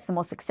company gets, the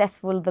more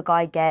successful the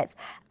guy gets,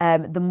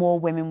 the more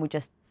women were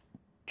just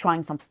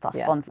trying some stuff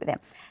on with him.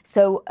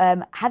 So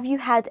have you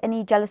had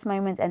any jealous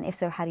moments? And if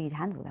so, how do you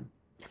handle them?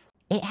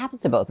 It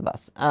happens to both of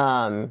us.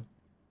 I'll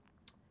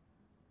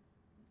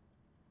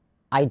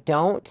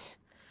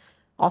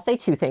say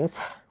two things.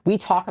 We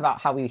talk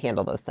about how we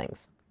handle those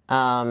things.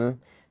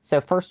 So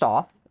first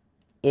off,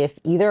 if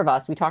either of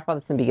us, we talked about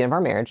this in the beginning of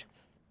our marriage,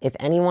 if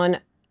anyone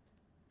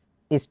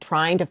is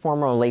trying to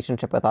form a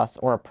relationship with us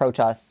or approach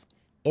us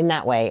in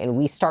that way, and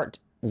we start,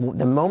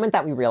 the moment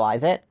that we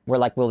realize it, we're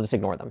like, we'll just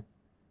ignore them.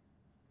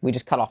 We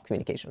just cut off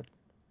communication.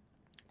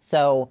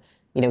 So,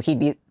 you know, he'd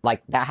be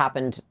like,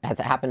 has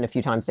it happened a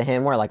few times to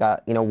him where like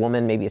a, you know,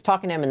 woman maybe is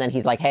talking to him and then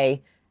he's like,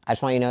 hey, I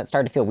just want you to know it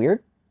started to feel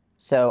weird.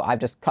 So I've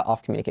just cut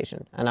off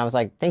communication. And I was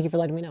like, thank you for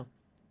letting me know.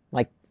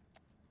 Like,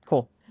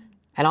 cool.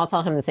 And I'll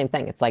tell him the same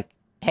thing. It's like,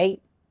 hey,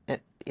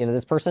 you know,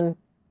 this person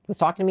was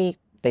talking to me.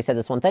 They said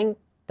this one thing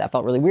that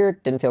felt really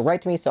weird, didn't feel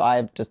right to me. So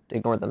I've just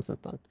ignored them since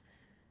then.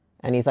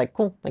 And he's like,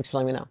 cool, thanks for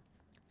letting me know.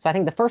 So I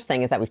think the first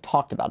thing is that we've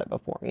talked about it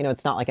before. You know,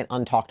 it's not like an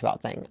untalked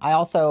about thing. I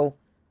also,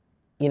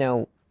 you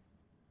know,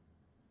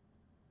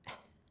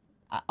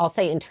 I'll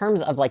say in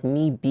terms of like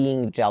me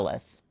being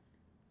jealous,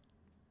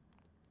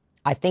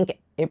 I think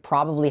it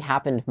probably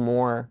happened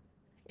more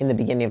in the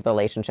beginning of the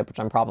relationship, which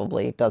I'm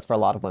probably does for a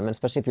lot of women,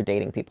 especially if you're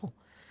dating people.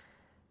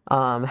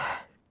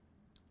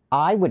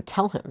 I would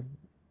tell him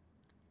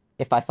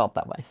if I felt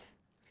that way,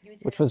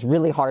 which was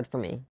really hard for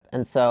me.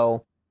 And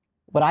so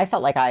what I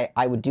felt like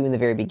I would do in the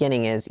very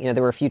beginning is, you know,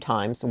 there were a few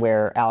times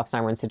where Alex and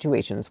I were in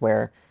situations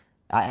where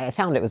I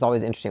found it was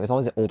always interesting. It was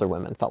always older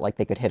women felt like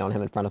they could hit on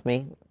him in front of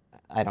me.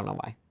 I don't know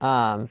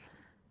why.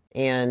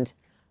 And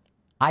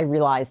I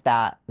realized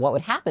that what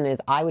would happen is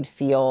I would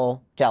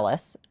feel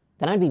jealous.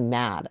 Then I'd be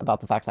mad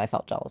about the fact that I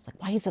felt jealous. Like,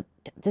 why do you feel,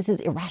 this is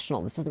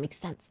irrational. This doesn't make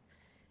sense.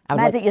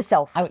 Mad at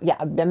yourself. I'd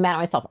be mad at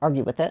myself,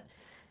 argue with it.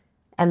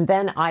 And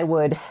then I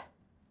would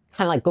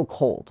kind of like go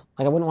cold.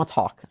 Like I wouldn't want to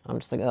talk. I'm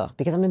just like, ugh,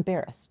 because I'm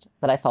embarrassed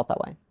that I felt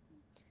that way.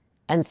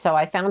 And so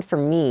I found for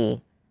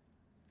me,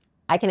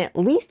 I can at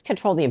least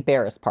control the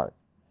embarrassed part.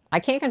 I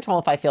can't control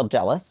if I feel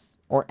jealous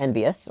or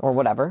envious or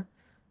whatever,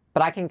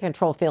 but I can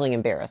control feeling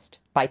embarrassed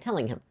by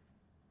telling him.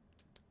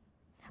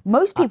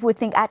 Most people would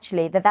think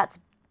actually that that's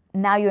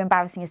now you're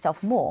embarrassing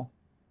yourself more.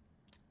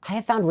 I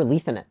have found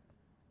relief in it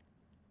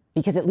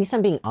because at least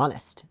I'm being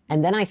honest.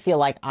 And then I feel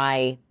like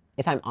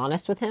if I'm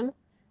honest with him,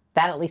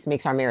 that at least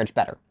makes our marriage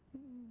better. So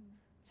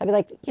I'd be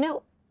like, you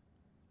know,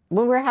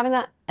 when we were having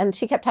that and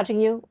she kept touching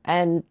you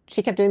and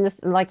she kept doing this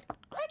and like,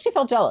 I actually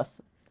felt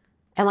jealous.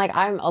 And like,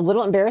 I'm a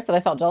little embarrassed that I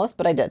felt jealous,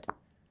 but I did.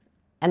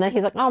 And then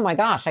he's like, oh my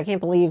gosh, I can't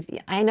believe,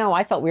 I know,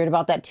 I felt weird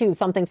about that too.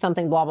 Something,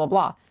 blah, blah,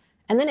 blah.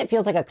 And then it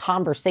feels like a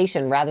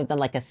conversation rather than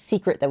like a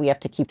secret that we have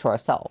to keep to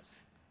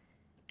ourselves.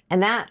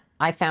 And that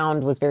I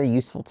found was very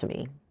useful to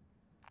me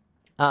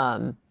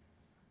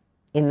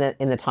in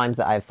the times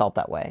that I've felt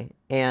that way.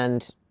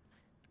 And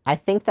I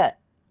think that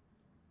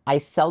I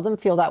seldom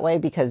feel that way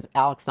because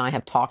Alex and I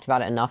have talked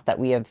about it enough that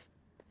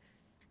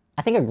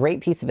I think a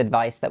great piece of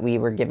advice that we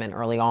were given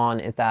early on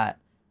is that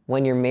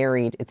when you're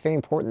married, it's very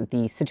important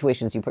the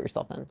situations you put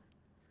yourself in.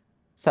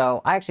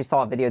 So I actually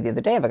saw a video the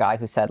other day of a guy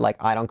who said, like,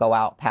 I don't go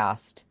out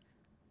past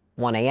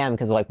 1 a.m.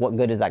 because like, what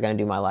good is that going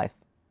to do my life?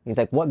 He's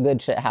like, what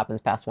good shit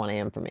happens past 1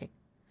 a.m. for me?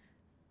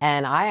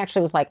 And I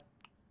actually was like,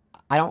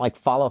 I don't like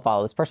follow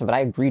this person, but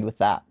I agreed with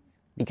that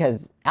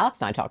because Alex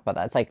and I talked about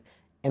that. It's like,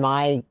 am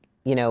I,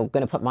 you know,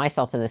 going to put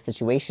myself in a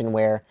situation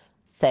where,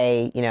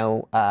 say, you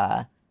know,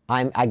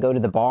 I go to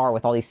the bar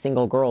with all these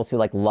single girls who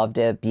like love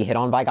to be hit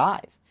on by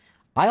guys.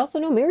 I also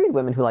know married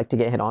women who like to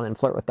get hit on and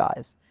flirt with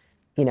guys,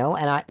 you know,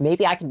 and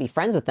maybe I can be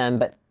friends with them,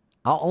 but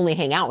I'll only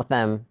hang out with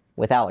them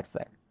with Alex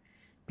there.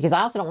 Because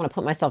I also don't want to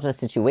put myself in a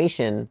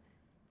situation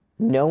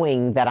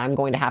knowing that I'm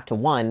going to have to,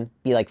 one,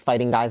 be like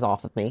fighting guys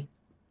off of me.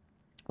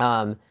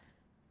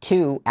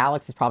 Two,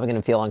 Alex is probably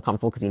going to feel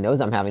uncomfortable because he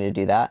knows I'm having to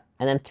do that.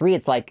 And then three,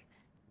 it's like,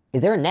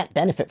 is there a net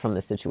benefit from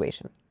this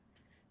situation?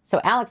 So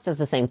Alex does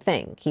the same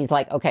thing. He's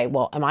like, okay,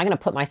 well, am I going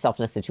to put myself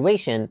in a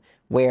situation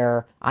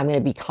where I'm going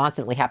to be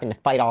constantly having to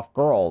fight off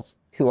girls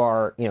who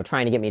are,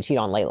 trying to get me to cheat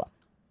on Leila?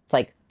 It's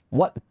like,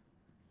 what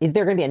is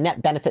there going to be a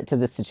net benefit to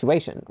this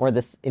situation or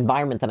this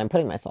environment that I'm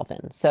putting myself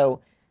in?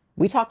 So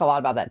we talk a lot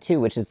about that too,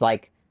 which is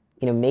like,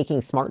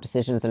 making smart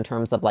decisions in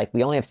terms of like,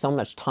 we only have so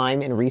much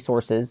time and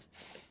resources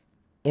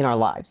in our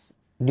lives.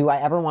 Do I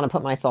ever want to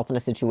put myself in a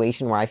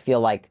situation where I feel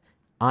like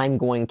I'm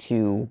going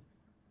to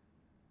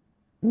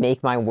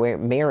make my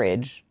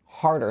marriage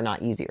harder,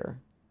 not easier?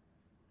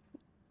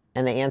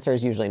 And the answer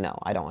is usually no,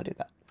 I don't want to do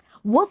that.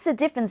 What's the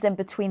difference then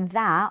between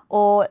that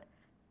or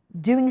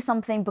doing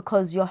something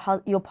because your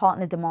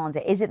partner demands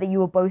it? Is it that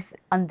you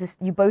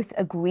both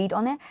agreed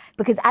on it?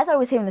 Because as I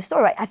was hearing the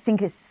story, I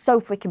think it's so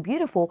freaking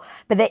beautiful,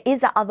 but there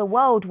is that other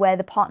world where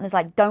the partner's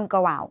like, don't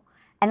go out.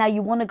 And now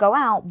you want to go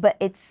out,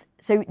 but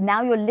so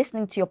now you're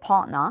listening to your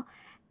partner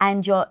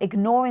and you're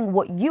ignoring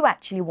what you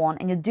actually want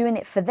and you're doing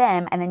it for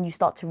them, and then you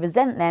start to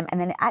resent them, and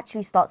then it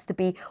actually starts to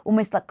be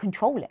almost like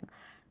controlling.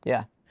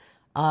 Yeah.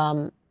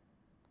 I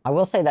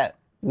will say that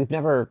we've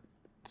never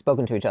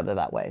spoken to each other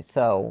that way.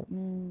 So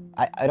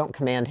I don't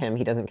command him.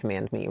 He doesn't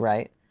command me,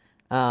 right?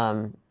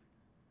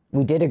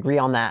 We did agree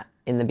on that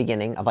in the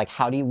beginning of like,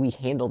 how do we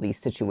handle these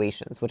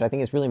situations, which I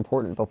think is really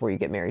important before you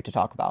get married to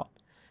talk about.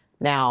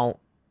 Now,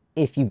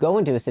 if you go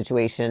into a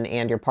situation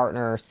and your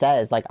partner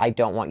says like, I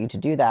don't want you to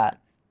do that,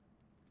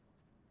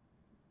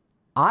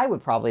 I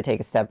would probably take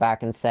a step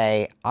back and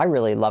say, I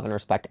really love and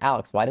respect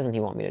Alex. Why doesn't he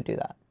want me to do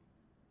that?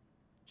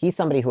 He's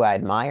somebody who I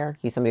admire.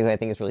 He's somebody who I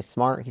think is really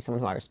smart. He's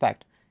someone who I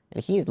respect.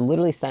 And he is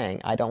literally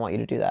saying, I don't want you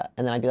to do that.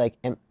 And then I'd be like,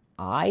 am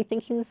I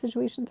thinking the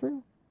situation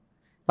through?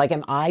 Like,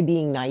 am I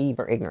being naive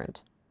or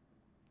ignorant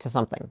to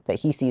something that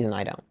he sees and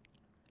I don't?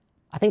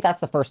 I think that's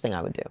the first thing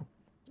I would do.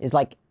 Is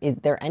like, is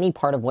there any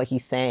part of what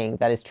he's saying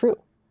that is true?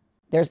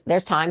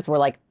 There's times where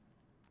like,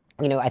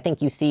 I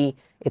think you see,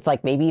 it's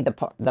like maybe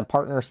the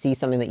partner sees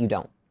something that you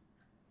don't.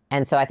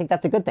 And so I think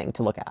that's a good thing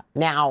to look at.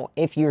 Now,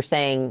 if you're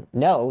saying,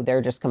 no,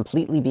 they're just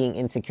completely being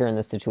insecure in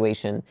this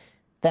situation,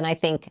 then I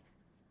think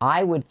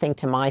I would think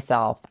to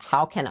myself,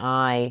 how can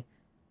I,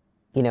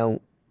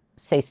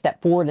 say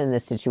step forward in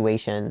this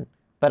situation,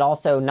 but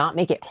also not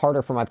make it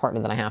harder for my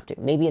partner than I have to.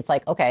 Maybe it's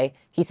like, okay,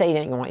 he said he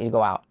didn't want you to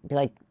go out. Be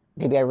like,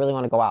 maybe I really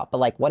want to go out. But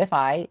like, what if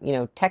I,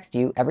 text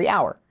you every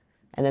hour?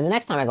 And then the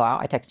next time I go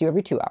out, I text you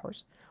every 2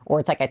 hours. Or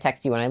it's like I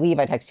text you when I leave,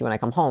 I text you when I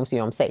come home, so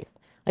I'm safe.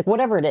 Like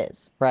whatever it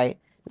is, right?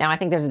 Now, I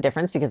think there's a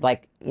difference because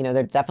like,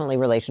 there's definitely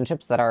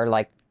relationships that are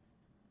like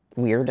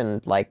weird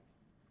and like,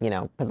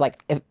 because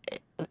like if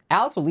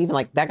Alex will leave and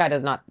like that guy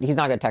he's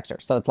not a good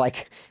texter. So it's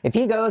like, if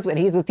he goes when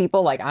he's with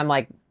people, like I'm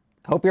like,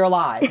 hope you're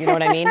alive. You know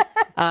what I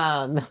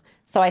mean?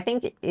 So I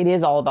think it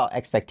is all about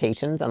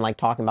expectations and like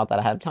talking about that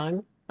ahead of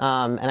time.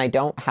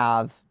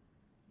 And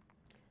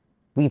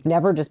we've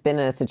never just been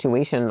in a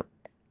situation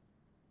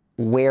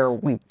where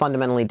we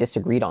fundamentally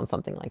disagreed on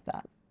something like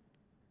that.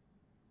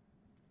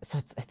 So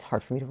it's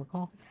hard for me to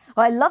recall.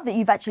 Well, I love that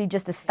you've actually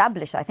just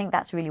established. I think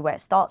that's really where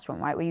it starts from,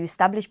 right? Where you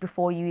establish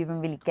before you even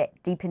really get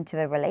deep into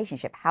the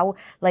relationship. How,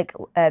 like,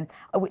 Tom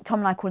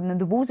and I call them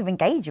the rules of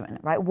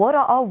engagement, right? What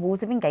are our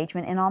rules of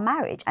engagement in our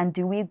marriage? And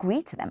do we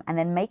agree to them? And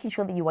then making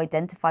sure that you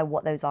identify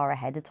what those are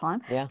ahead of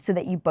time, so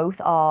that you both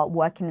are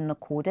working in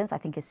accordance, I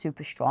think is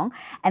super strong.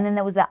 And then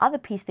there was that other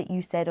piece that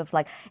you said of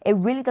like, it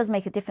really does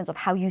make a difference of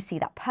how you see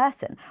that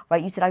person,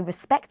 right? You said, I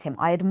respect him,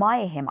 I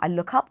admire him, I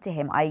look up to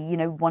him, I,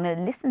 want to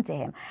listen to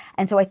him.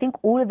 And so I think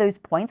all of those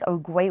points are a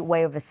great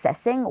way of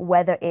assessing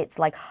whether it's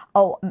like,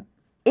 oh,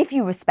 if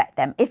you respect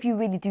them, if you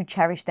really do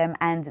cherish them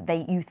and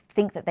you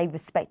think that they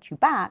respect you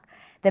back,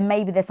 then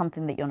maybe there's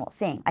something that you're not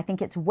seeing. I think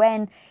it's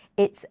when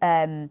it's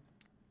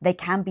they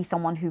can be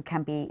someone who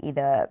can be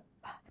either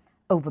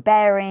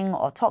overbearing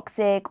or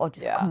toxic or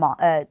just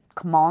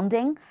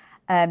commanding,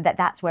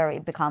 that's where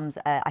it becomes,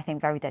 I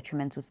think, very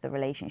detrimental to the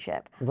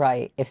relationship.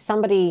 Right.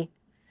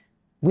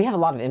 We have a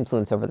lot of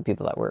influence over the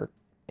people that we're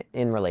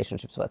in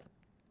relationships with.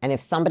 And if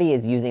somebody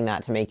is using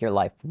that to make your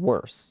life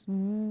worse,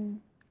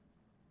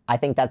 I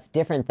think that's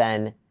different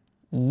than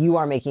you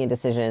are making a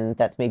decision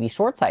that's maybe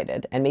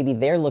short-sighted, and maybe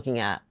they're looking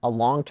at a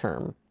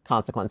long-term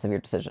consequence of your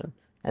decision.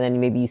 And then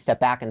maybe you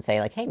step back and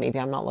say like, hey, maybe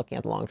I'm not looking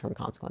at the long-term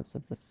consequences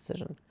of this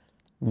decision.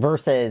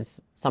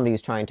 Versus somebody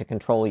who's trying to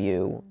control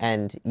you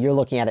and you're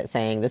looking at it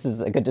saying, this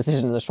is a good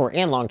decision in the short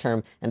and long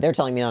term, and they're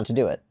telling me not to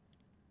do it.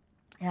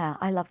 Yeah,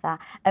 I love that.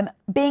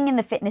 Being in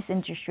the fitness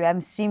industry, I'm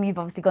assuming you've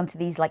obviously gone to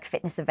these like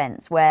fitness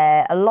events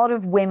where a lot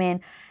of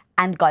women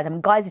and guys,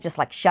 guys are just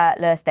like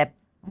shirtless, their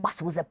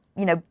muscles are,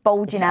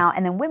 bulging out,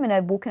 and then women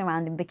are walking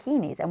around in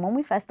bikinis. And when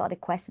we first started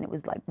Quest, it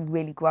was like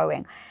really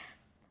growing.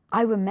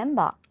 I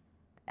remember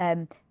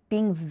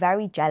being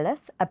very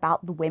jealous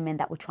about the women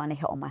that were trying to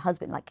hit on my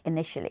husband, like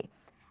initially.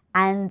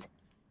 And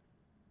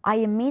I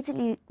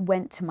immediately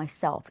went to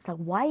myself. It's like,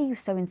 why are you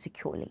so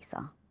insecure,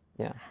 Lisa?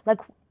 Yeah. Like,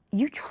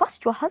 you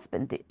trust your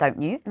husband,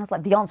 don't you? And I was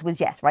like, the answer was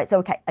yes, right? So,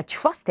 okay, I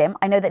trust him.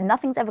 I know that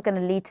nothing's ever going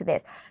to lead to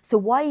this. So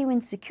why are you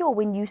insecure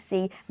when you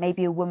see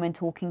maybe a woman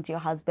talking to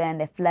your husband,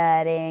 they're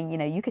flirting,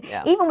 you can,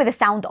 even with the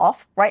sound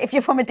off, right? If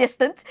you're from a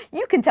distance,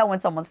 you can tell when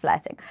someone's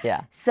flirting.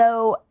 Yeah.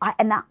 So,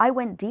 I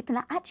went deep, and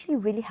that actually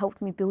really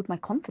helped me build my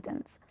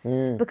confidence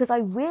because I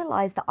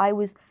realized that I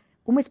was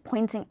almost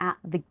pointing at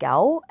the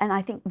girl. And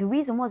I think the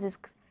reason is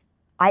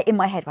in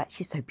my head, right,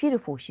 she's so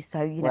beautiful, she's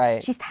so,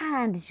 she's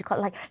tanned, and she's got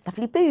like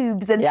lovely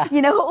boobs and,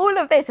 all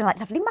of this and like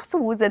lovely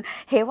muscles. And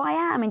here I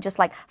am in just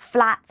like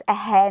flat, a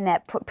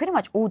hairnet, pretty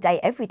much all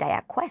day, every day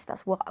at Quest.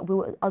 That's what I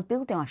was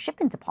building our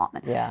shipping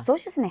department. Yeah. So I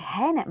was just in a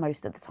hairnet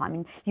most of the time.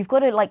 And you've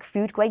got to like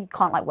food grade, you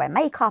can't like wear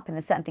makeup, and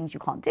there's certain things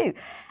you can't do.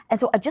 And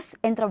so I just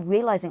ended up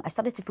realizing I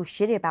started to feel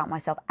shitty about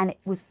myself. And it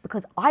was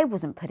because I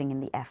wasn't putting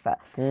in the effort.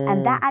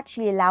 And that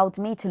actually allowed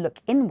me to look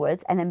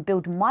inwards and then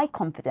build my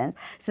confidence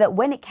so that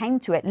when it came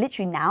to it,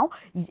 literally now,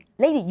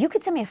 lady, you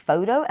could send me a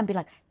photo and be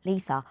like,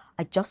 Lisa,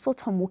 I just saw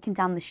Tom walking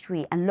down the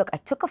street, and look, I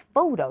took a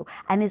photo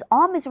and his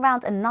arm is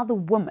around another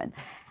woman.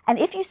 And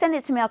if you send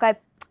it to me, I'll go,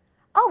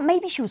 oh,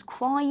 maybe she was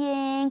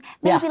crying,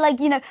 maybe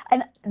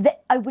and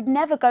I would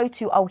never go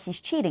to, oh, he's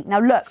cheating.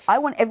 Now, look, I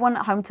want everyone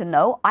at home to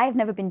know I have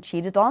never been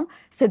cheated on.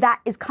 So that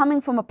is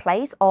coming from a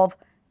place of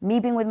me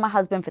being with my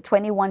husband for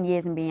 21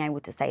 years and being able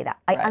to say that.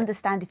 I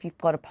understand if you've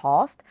got a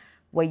past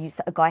where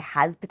a guy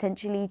has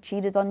potentially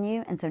cheated on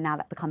you, and so now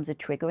that becomes a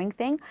triggering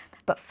thing.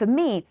 But for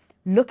me,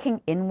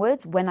 looking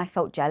inwards when I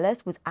felt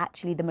jealous was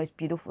actually the most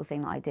beautiful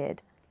thing that I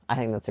did. I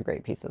think that's a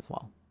great piece as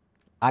well.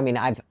 I mean,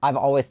 I've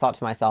always thought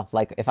to myself,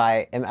 like, if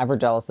I am ever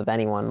jealous of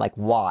anyone, like,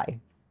 why?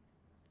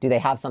 Do they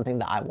have something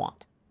that I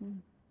want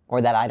or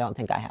that I don't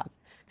think I have?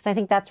 Because I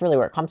think that's really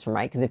where it comes from,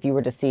 right? Because if you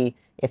were to see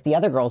if the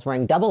other girl's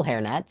wearing double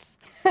hairnets,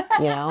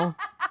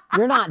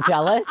 you're not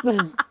jealous.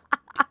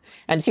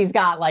 And she's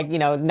got like,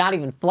 not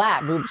even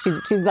flat boobs.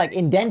 She's like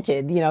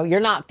indented,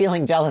 you're not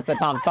feeling jealous that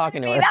Tom's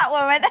talking to her. That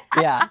woman.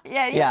 Yeah.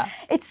 Yeah.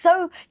 It's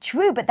so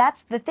true. But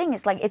that's the thing.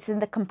 It's like, it's in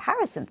the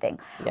comparison thing.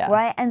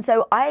 Right. And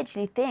so I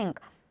actually think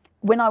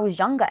when I was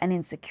younger and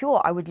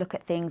insecure, I would look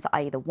at things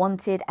I either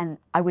wanted, and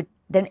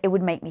then it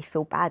would make me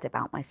feel bad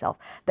about myself.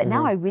 But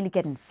now I really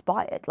get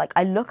inspired. Like,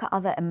 I look at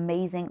other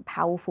amazing,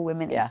 powerful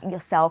women,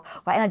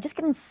 yourself, right? And I just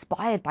get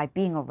inspired by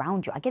being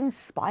around you. I get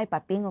inspired by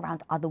being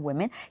around other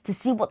women to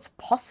see what's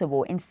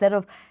possible instead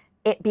of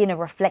it being a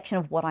reflection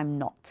of what I'm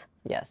not.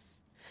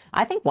 Yes.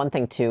 I think one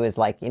thing too is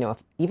like, if,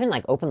 even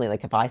like openly,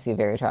 like if I see a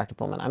very attractive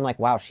woman, I'm like,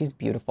 wow, she's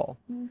beautiful.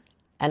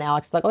 And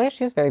Alex is like, oh yeah,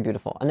 she's very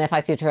beautiful. And if I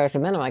see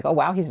attractive men, I'm like, oh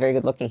wow, he's very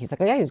good looking. He's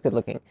like, oh yeah, he's good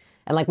looking.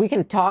 And like, we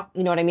can talk,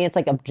 you know what I mean? It's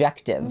like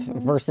objective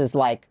versus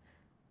like,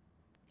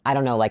 I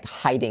don't know, like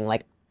hiding.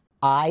 Like,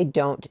 I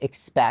don't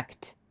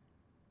expect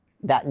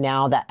that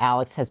now that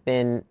Alex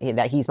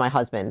that he's my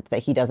husband,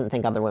 that he doesn't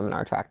think other women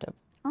are attractive.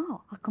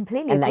 Oh, I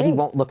completely agree. And that he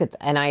won't look at,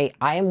 and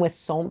I'm with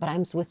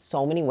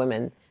so many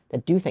women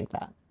that do think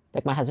that.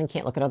 Like, my husband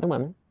can't look at other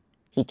women.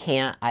 He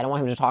can't, I don't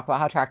want him to talk about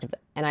how attractive,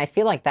 and I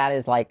feel like that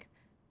is like,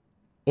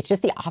 it's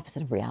just the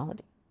opposite of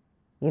reality.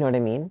 You know what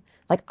I mean?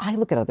 Like, I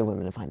look at other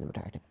women and find them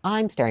attractive.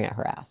 I'm staring at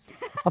her ass.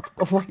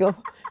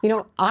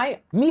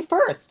 Me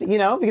first,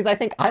 because I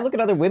think I look at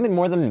other women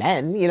more than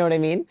men, you know what I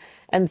mean?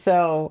 And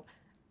so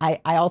I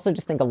also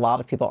just think a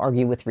lot of people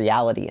argue with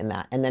reality in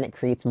that. And then it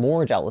creates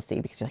more jealousy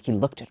because you're like, he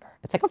looked at her.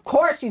 It's like, of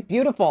course she's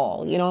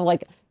beautiful.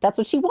 Like, that's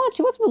what she wants.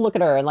 She wants people to look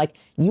at her. And like,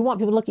 you want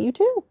people to look at you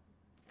too.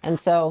 And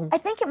so I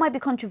think it might be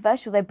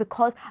controversial though,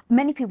 because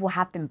many people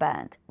have been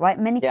burned, right?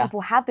 Many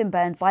people have been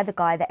burned by the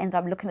guy that ends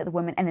up looking at the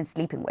woman and then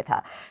sleeping with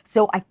her.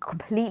 So I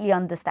completely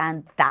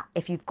understand that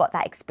if you've got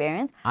that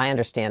experience. I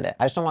understand it.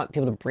 I just don't want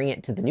people to bring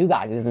it to the new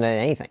guy who doesn't know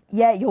anything.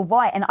 Yeah, you're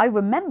right. And I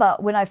remember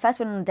when I first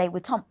went on a date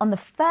with Tom, on the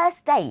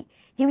first date,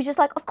 he was just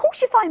like, of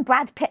course you find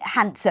Brad Pitt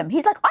handsome.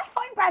 He's like, I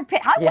find Brad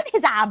Pitt, I want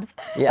his abs.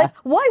 Yeah. Like,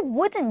 why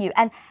wouldn't you?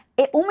 And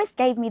it almost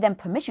gave me then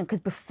permission,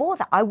 because before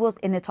that I was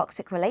in a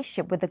toxic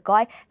relationship where the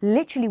guy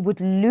literally would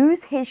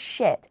lose his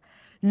shit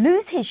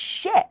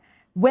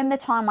when the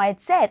time I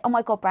had said, oh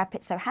my God, Brad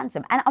Pitt's so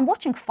handsome. And I'm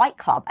watching Fight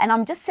Club and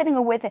I'm just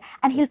sitting with it.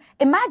 And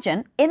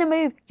imagine in a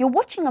movie, you're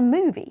watching a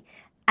movie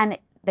and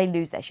they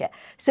lose their shit.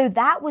 So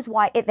that was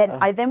why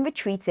I then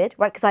retreated,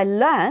 right? Because I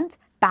learned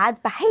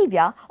bad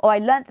behavior, or I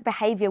learned the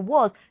behavior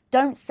was,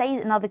 don't say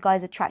another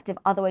guy's attractive,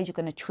 otherwise you're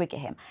going to trigger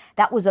him.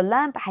 That was a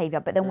learned behavior.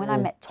 But then when I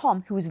met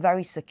Tom, who was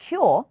very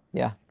secure,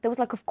 there was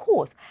like, of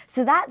course.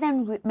 So that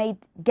then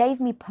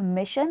gave me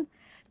permission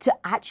to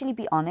actually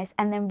be honest,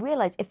 and then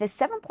realize if there's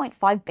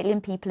 7.5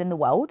 billion people in the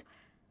world,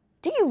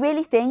 do you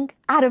really think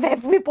out of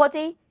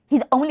everybody,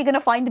 he's only going to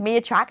find me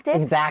attractive?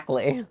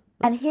 Exactly.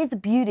 And here's the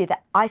beauty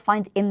that I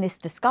find in this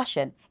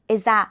discussion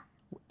is that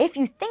if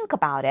you think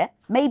about it,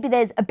 maybe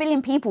there's a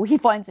billion people he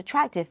finds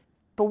attractive,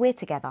 but we're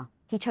together.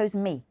 He chose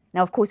me.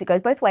 Now, of course, it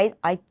goes both ways.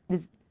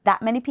 There's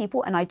that many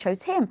people and I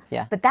chose him.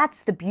 Yeah. But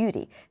that's the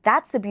beauty.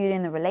 That's the beauty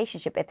in the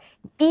relationship.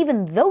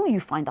 Even though you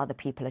find other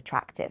people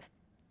attractive,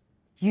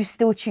 you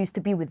still choose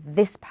to be with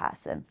this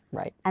person.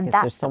 Right. And Because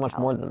that's there's so the much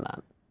power. more than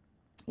that.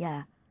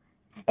 Yeah.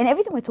 And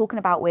everything we're talking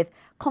about with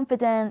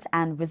confidence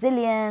and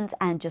resilience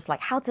and just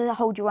like how to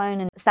hold your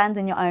own and stand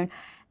on your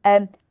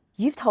own,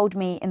 you've told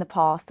me in the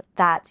past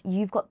that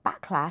you've got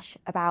backlash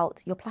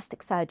about your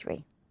plastic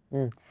surgery.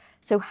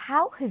 So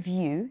how have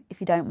you, if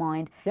you don't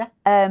mind,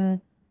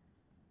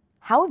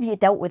 how have you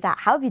dealt with that?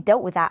 How have you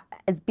dealt with that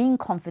as being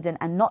confident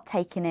and not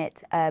taking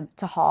it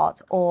to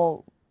heart,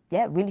 or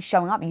really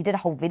showing up? You did a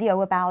whole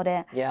video about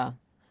it. Yeah.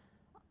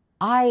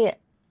 I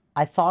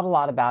thought a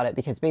lot about it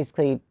because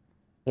basically,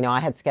 you know,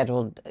 I had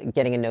scheduled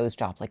getting a nose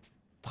job like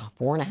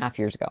 4.5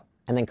 years ago,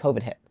 and then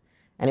COVID hit.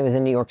 And it was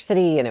in New York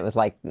City, and it was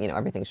like, you know,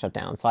 everything shut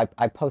down. So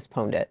I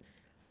postponed it.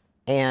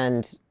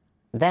 And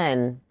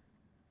then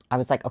I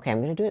was like, okay,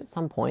 I'm going to do it at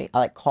some point. I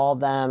like called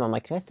them. I'm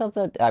like, do I still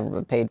have the,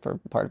 I paid for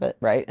part of it,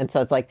 right? And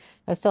so it's like,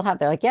 I still have,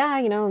 they're like, yeah,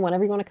 you know,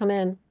 whenever you want to come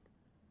in.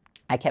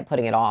 I kept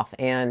putting it off.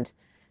 And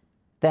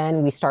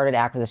then we started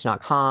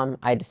acquisition.com.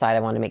 I decided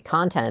I wanted to make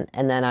content.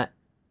 And then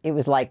it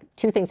was like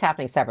two things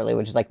happening separately,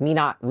 which is like me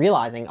not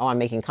realizing, oh, I'm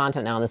making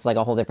content now, and this is like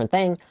a whole different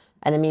thing.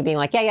 And then me being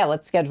like, yeah,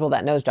 let's schedule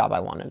that nose job I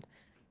wanted.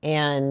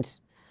 And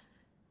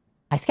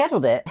I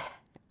scheduled it.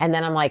 And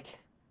then I'm like,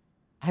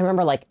 I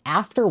remember like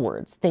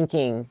afterwards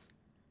thinking,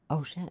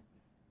 oh shit,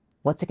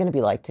 what's it going to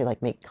be like to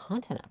like make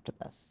content after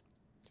this?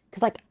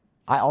 Because like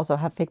I also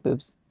have fake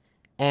boobs,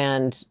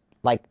 and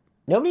like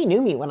nobody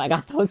knew me when I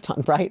got those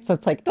done, right? So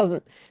it's like, it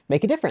doesn't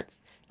make a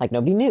difference. Like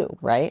nobody knew,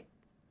 right?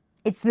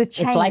 It's the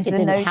change, it's like it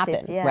didn't notice,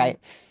 happen, yeah.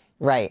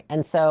 right.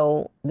 And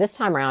so this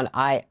time around,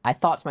 I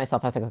thought to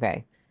myself, I was like,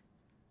 okay.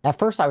 At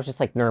first, I was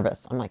just like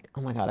nervous. I'm like,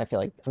 oh my God, I feel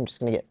like I'm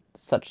just gonna get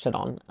such shit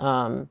on.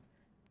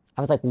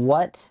 I was like,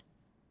 what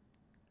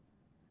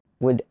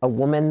would a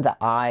woman that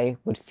I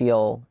would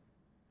feel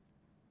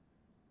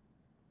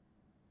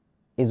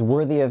is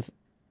worthy of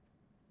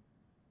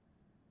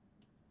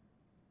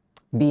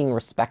being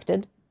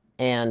respected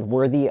and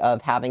worthy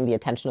of having the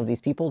attention of these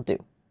people do?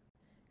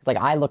 It's like,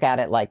 I look at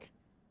it like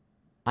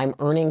I'm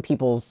earning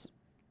people's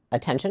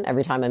attention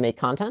every time I make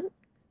content,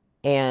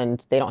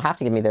 and they don't have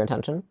to give me their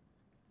attention.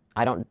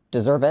 I don't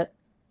deserve it.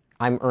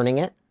 I'm earning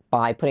it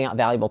by putting out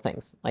valuable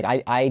things. Like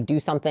I do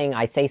something,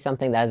 I say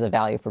something that has a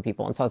value for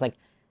people. And so I was like,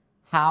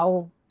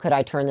 how could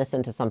I turn this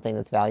into something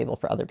that's valuable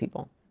for other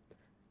people?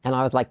 And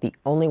I was like, the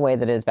only way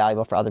that it is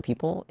valuable for other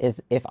people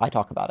is if I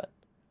talk about it.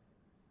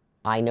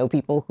 I know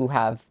people who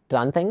have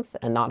done things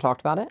and not talked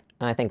about it.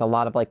 And I think a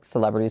lot of like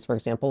celebrities, for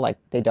example, like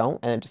they don't,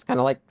 and it just kind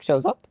of like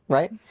shows up,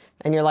 right?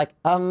 And you're like,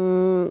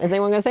 is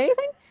anyone gonna say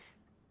anything?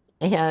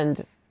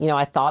 And, you know,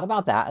 I thought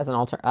about that as an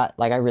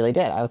like I really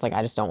did. I was like,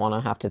 I just don't want to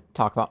have to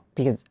talk about,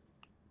 because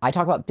I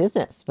talk about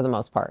business for the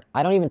most part.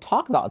 I don't even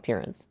talk about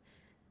appearance.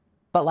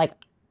 But like,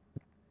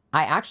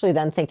 I actually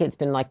then think it's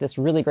been like this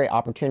really great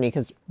opportunity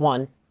because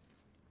one,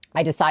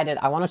 I decided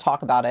I want to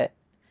talk about it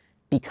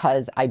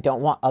because I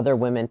don't want other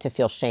women to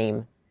feel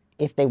shame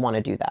if they want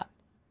to do that.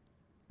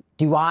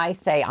 Do I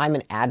say I'm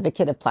an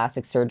advocate of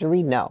plastic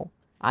surgery? No.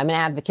 I'm an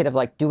advocate of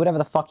like, do whatever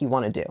the fuck you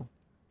want to do.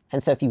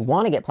 And so if you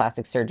want to get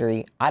plastic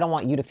surgery, I don't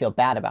want you to feel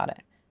bad about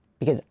it,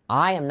 because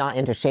I am not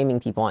into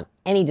shaming people on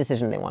any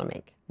decision they want to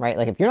make, right?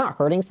 Like if you're not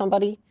hurting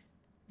somebody,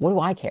 what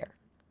do I care?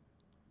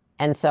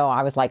 And so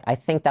I was like, I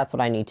think that's what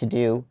I need to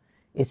do,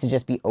 is to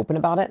just be open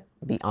about it,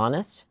 be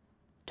honest,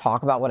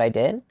 talk about what I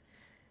did.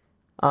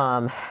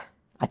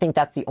 I think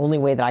that's the only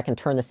way that I can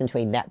turn this into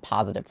a net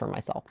positive for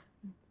myself.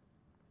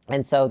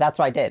 And so that's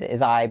what I did,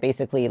 is I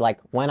basically, like,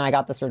 when I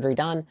got the surgery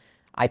done,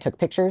 I took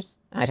pictures,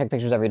 and I took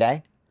pictures every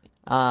day.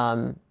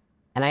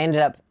 And I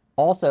ended up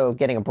also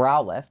getting a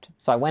brow lift.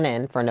 So I went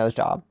in for a nose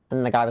job,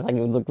 and the guy was like,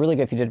 you would look really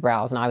good if you did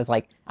brows. And I was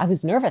like, I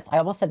was nervous. I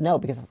almost said no,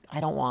 because I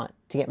don't want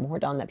to get more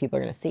done that people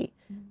are going to see.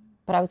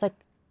 But I was like,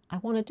 I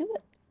want to do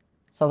it.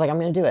 So I was like, I'm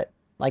going to do it.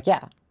 Like,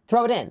 yeah,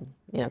 throw it in,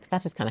 you know, because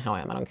that's just kind of how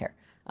I am. I don't care.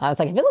 I was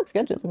like, if it looks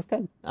good, it looks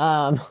good.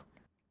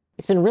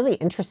 It's been really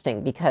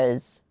interesting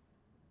because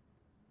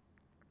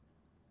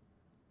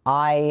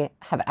I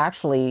have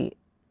actually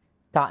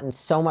gotten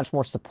so much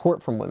more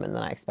support from women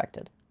than I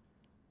expected,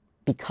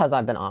 because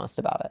I've been honest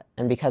about it,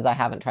 and because I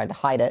haven't tried to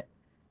hide it,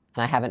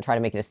 and I haven't tried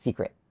to make it a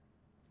secret.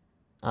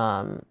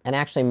 And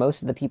actually,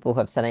 most of the people who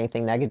have said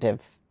anything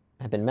negative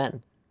have been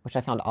men, which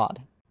I found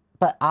odd.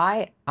 But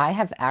I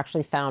have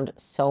actually found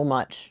so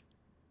much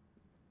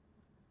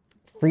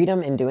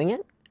freedom in doing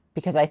it,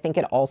 because I think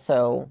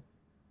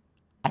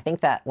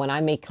that when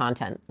I make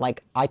content,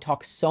 like I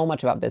talk so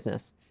much about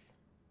business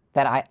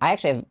that I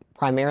actually have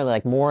primarily,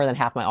 like, more than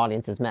half my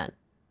audience is men.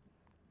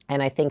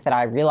 And I think that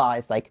I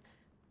realized, like,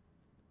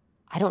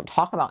 I don't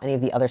talk about any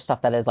of the other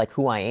stuff that is like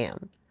who I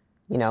am.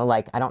 You know,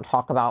 like I don't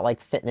talk about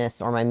like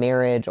fitness or my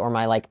marriage or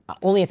my, like,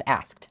 only if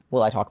asked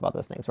will I talk about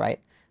those things,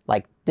 right?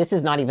 Like, this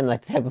is not even the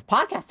type of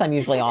podcast I'm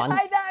usually on. I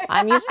know.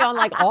 I'm usually on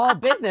like all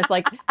business.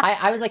 Like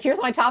I was like,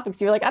 here's my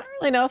topics. You're like, I don't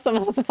really know if some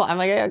of those apply. I'm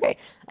like, okay.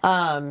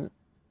 And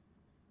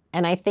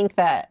I think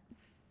that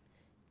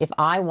if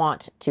I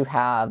want to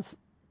have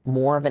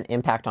more of an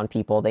impact on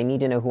people, they need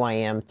to know who I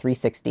am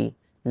 360,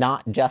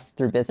 not just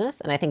through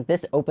business. And I think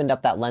this opened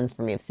up that lens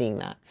for me of seeing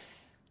that.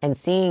 and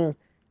seeing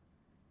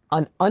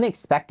an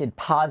unexpected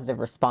positive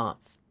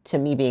response to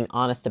me being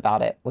honest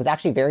about it was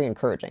actually very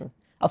encouraging.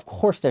 Of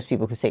course, there's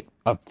people who say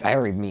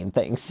very mean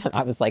things.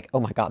 I was like, oh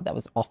my God, that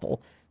was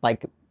awful.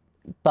 Like,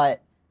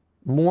 but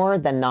more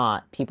than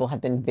not, people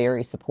have been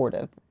very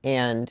supportive.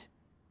 And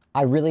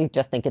I really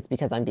just think it's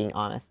because I'm being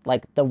honest.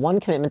 Like, the one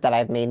commitment that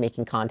I've made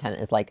making content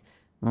is like,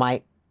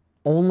 my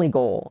only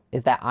goal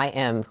is that I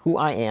am who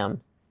I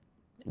am,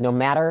 no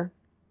matter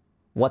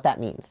what that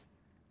means.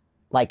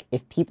 Like,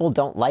 if people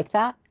don't like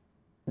that,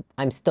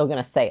 I'm still going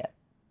to say it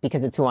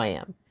because it's who I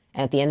am.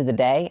 And at the end of the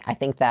day, I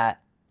think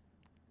that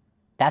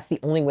that's the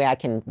only way I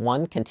can,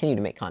 one, continue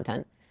to make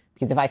content.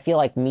 Because if I feel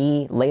like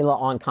me, Leila,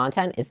 on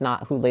content is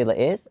not who Leila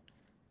is,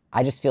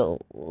 I just feel,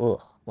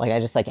 ugh, like,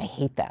 I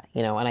hate that,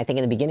 you know? And I think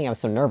in the beginning, I was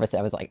so nervous.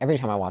 I was like, every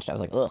time I watched it, I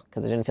was like, ugh,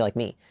 because it didn't feel like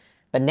me.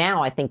 But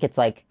now I think it's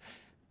like,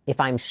 if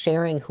I'm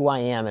sharing who I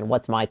am and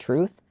what's my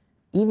truth,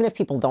 even if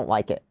people don't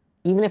like it,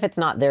 even if it's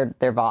not their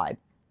vibe,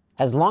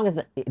 as long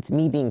as it's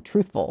me being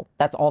truthful,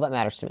 that's all that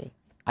matters to me.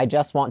 I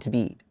just want to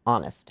be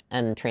honest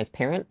and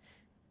transparent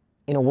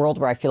in a world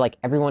where I feel like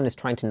everyone is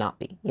trying to not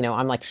be. You know,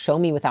 I'm like, show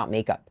me without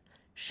makeup.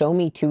 Show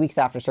me 2 weeks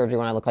after surgery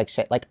when I look like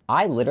shit. Like,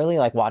 I literally,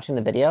 like, watching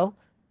the video,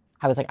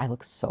 I was like, I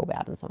look so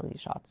bad in some of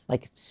these shots.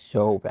 Like,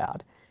 so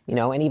bad. You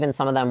know, and even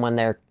some of them when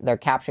they're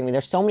capturing me,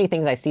 there's so many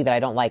things I see that I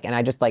don't like. And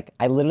I just like,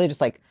 I literally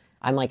just like,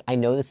 I'm like, I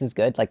know this is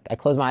good. Like, I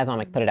close my eyes and I'm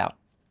like, put it out.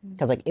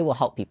 Because, like, it will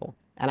help people.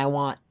 And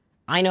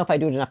I know if I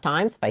do it enough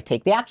times, if I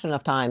take the action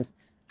enough times,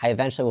 I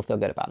eventually will feel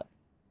good about it.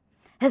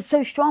 That's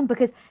so strong,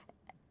 because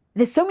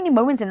there's so many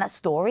moments in that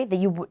story that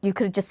you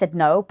could have just said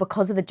no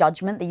because of the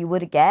judgment that you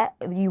would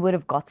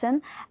have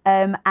gotten,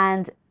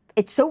 and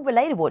it's so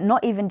relatable.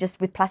 Not even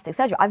just with plastic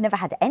surgery. I've never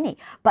had any,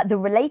 but the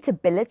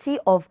relatability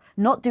of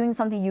not doing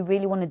something you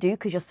really want to do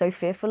because you're so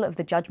fearful of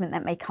the judgment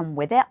that may come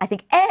with it. I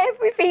think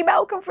every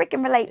female can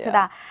freaking relate to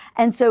that.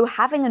 And so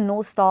having a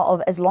North Star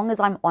of, as long as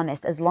I'm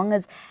honest, as long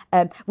as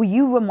were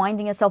you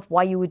reminding yourself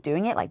why you were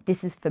doing it? Like,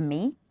 this is for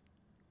me.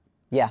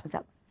 Yeah.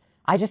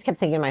 I just kept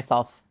thinking to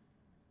myself,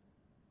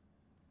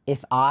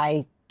 if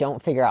I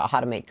don't figure out how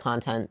to make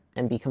content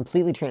and be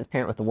completely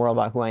transparent with the world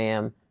about who I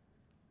am,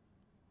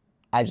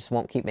 I just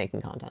won't keep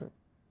making content.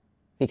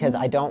 Because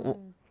I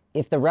don't,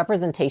 if the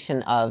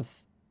representation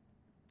of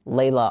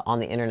Leila on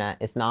the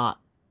internet is not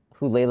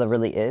who Leila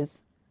really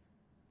is,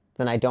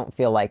 then I don't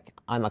feel like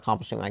I'm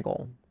accomplishing my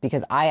goal.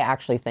 Because I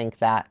actually think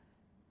that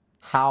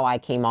how I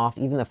came off,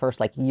 even the first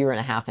like year and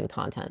a half in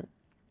content,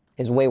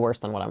 is way worse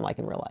than what I'm like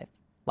in real life.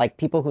 Like,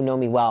 people who know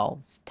me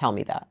well tell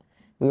me that.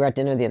 We were at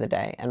dinner the other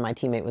day and my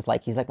teammate was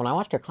like, he's like, when I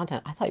watched your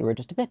content, I thought you were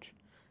just a bitch.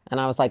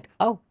 And I was like,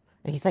 oh.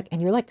 And he's like,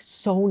 and you're like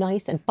so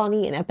nice and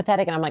funny and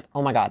empathetic. And I'm like,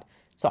 oh my God.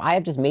 So I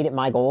have just made it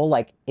my goal.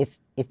 Like, if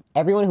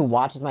everyone who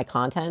watches my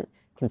content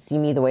can see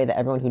me the way that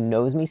everyone who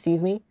knows me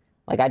sees me,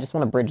 like, I just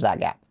want to bridge that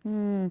gap.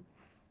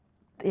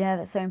 Yeah,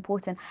 that's so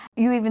important.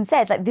 You even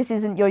said, like, this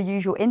isn't your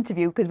usual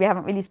interview because we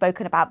haven't really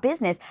spoken about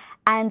business.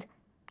 And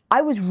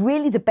I was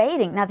really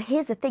debating. Now,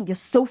 here's the thing. You're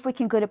so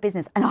freaking good at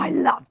business. And I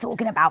love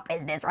talking about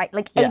business, right?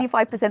 Like,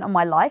 85% of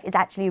my life is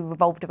actually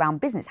revolved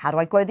around business. How do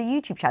I grow the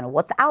YouTube channel?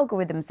 What's the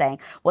algorithm saying?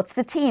 What's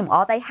the team?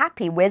 Are they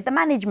happy? Where's the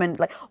management?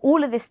 Like,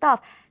 all of this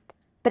stuff.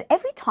 But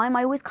every time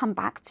I always come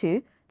back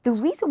to the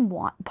reason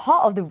why,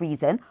 part of the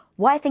reason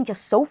why I think you're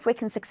so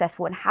freaking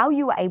successful and how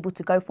you were able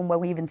to go from where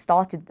we even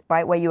started,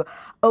 right? Where you were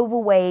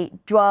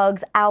overweight,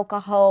 drugs,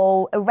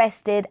 alcohol,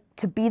 arrested,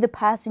 to be the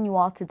person you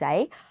are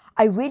today.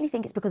 I really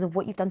think it's because of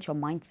what you've done to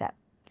your mindset.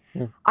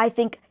 I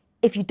think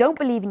if you don't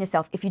believe in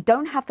yourself, if you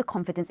don't have the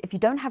confidence, if you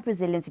don't have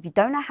resilience, if you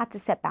don't know how to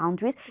set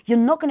boundaries, you're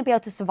not going to be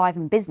able to survive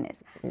in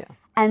business.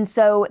 And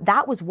so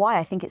that was why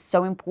I think it's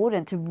so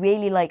important to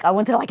really, like, I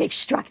wanted to, like,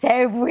 extract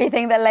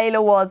everything that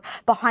Leila was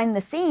behind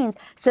the scenes,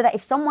 so that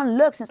if someone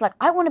looks and it's like,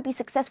 I want to be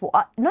successful,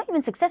 not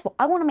even successful,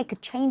 I want to make a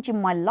change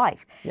in my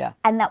life.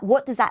 And that,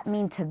 what does that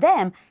mean to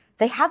them?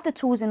 They have the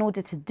tools in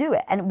order to do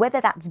it. And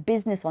whether that's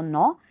business or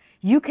not,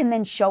 you can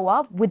then show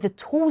up with the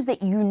tools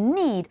that you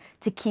need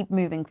to keep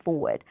moving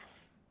forward.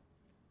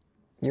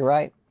 You're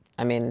right.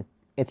 I mean,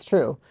 it's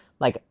true.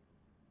 Like,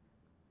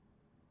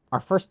 our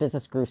first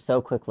business grew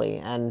so quickly,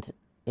 and,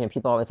 you know,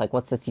 people are always like,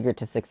 what's the secret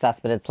to success?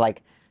 But it's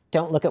like,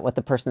 don't look at what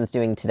the person's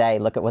doing today.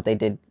 Look at what they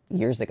did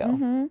years ago,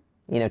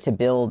 you know, to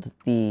build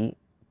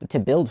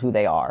who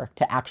they are,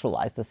 to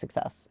actualize the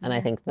success. And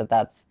I think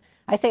that's,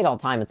 I say it all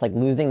the time. It's like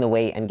losing the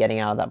weight and getting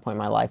out of that point in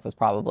my life was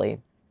probably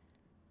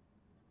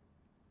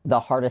the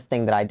hardest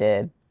thing that I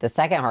did. The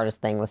second hardest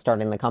thing was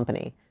starting the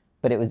company,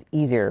 but it was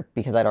easier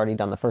because I'd already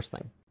done the first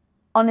thing.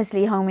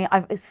 Honestly, homie,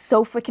 I've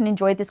so freaking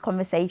enjoyed this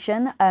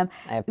conversation.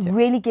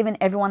 Really given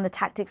everyone the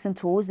tactics and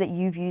tools that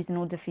you've used in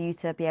order for you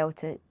to be able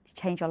to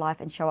change your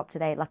life and show up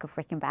today like a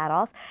freaking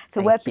badass.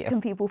 So where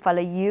can people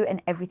follow you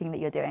and everything that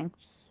you're doing?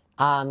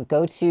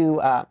 Go to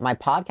my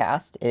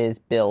podcast is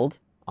Build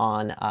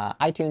on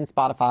iTunes,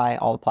 Spotify,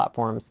 all the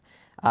platforms.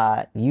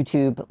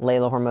 YouTube,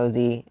 Leila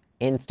Hormozi.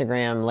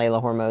 Instagram, Leila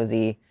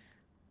Hormozi.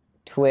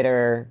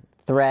 Twitter,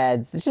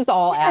 Threads. It's just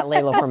all at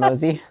Leila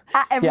Hormozi.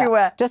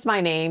 Everywhere. Just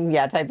my name.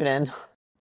 Yeah, type it in.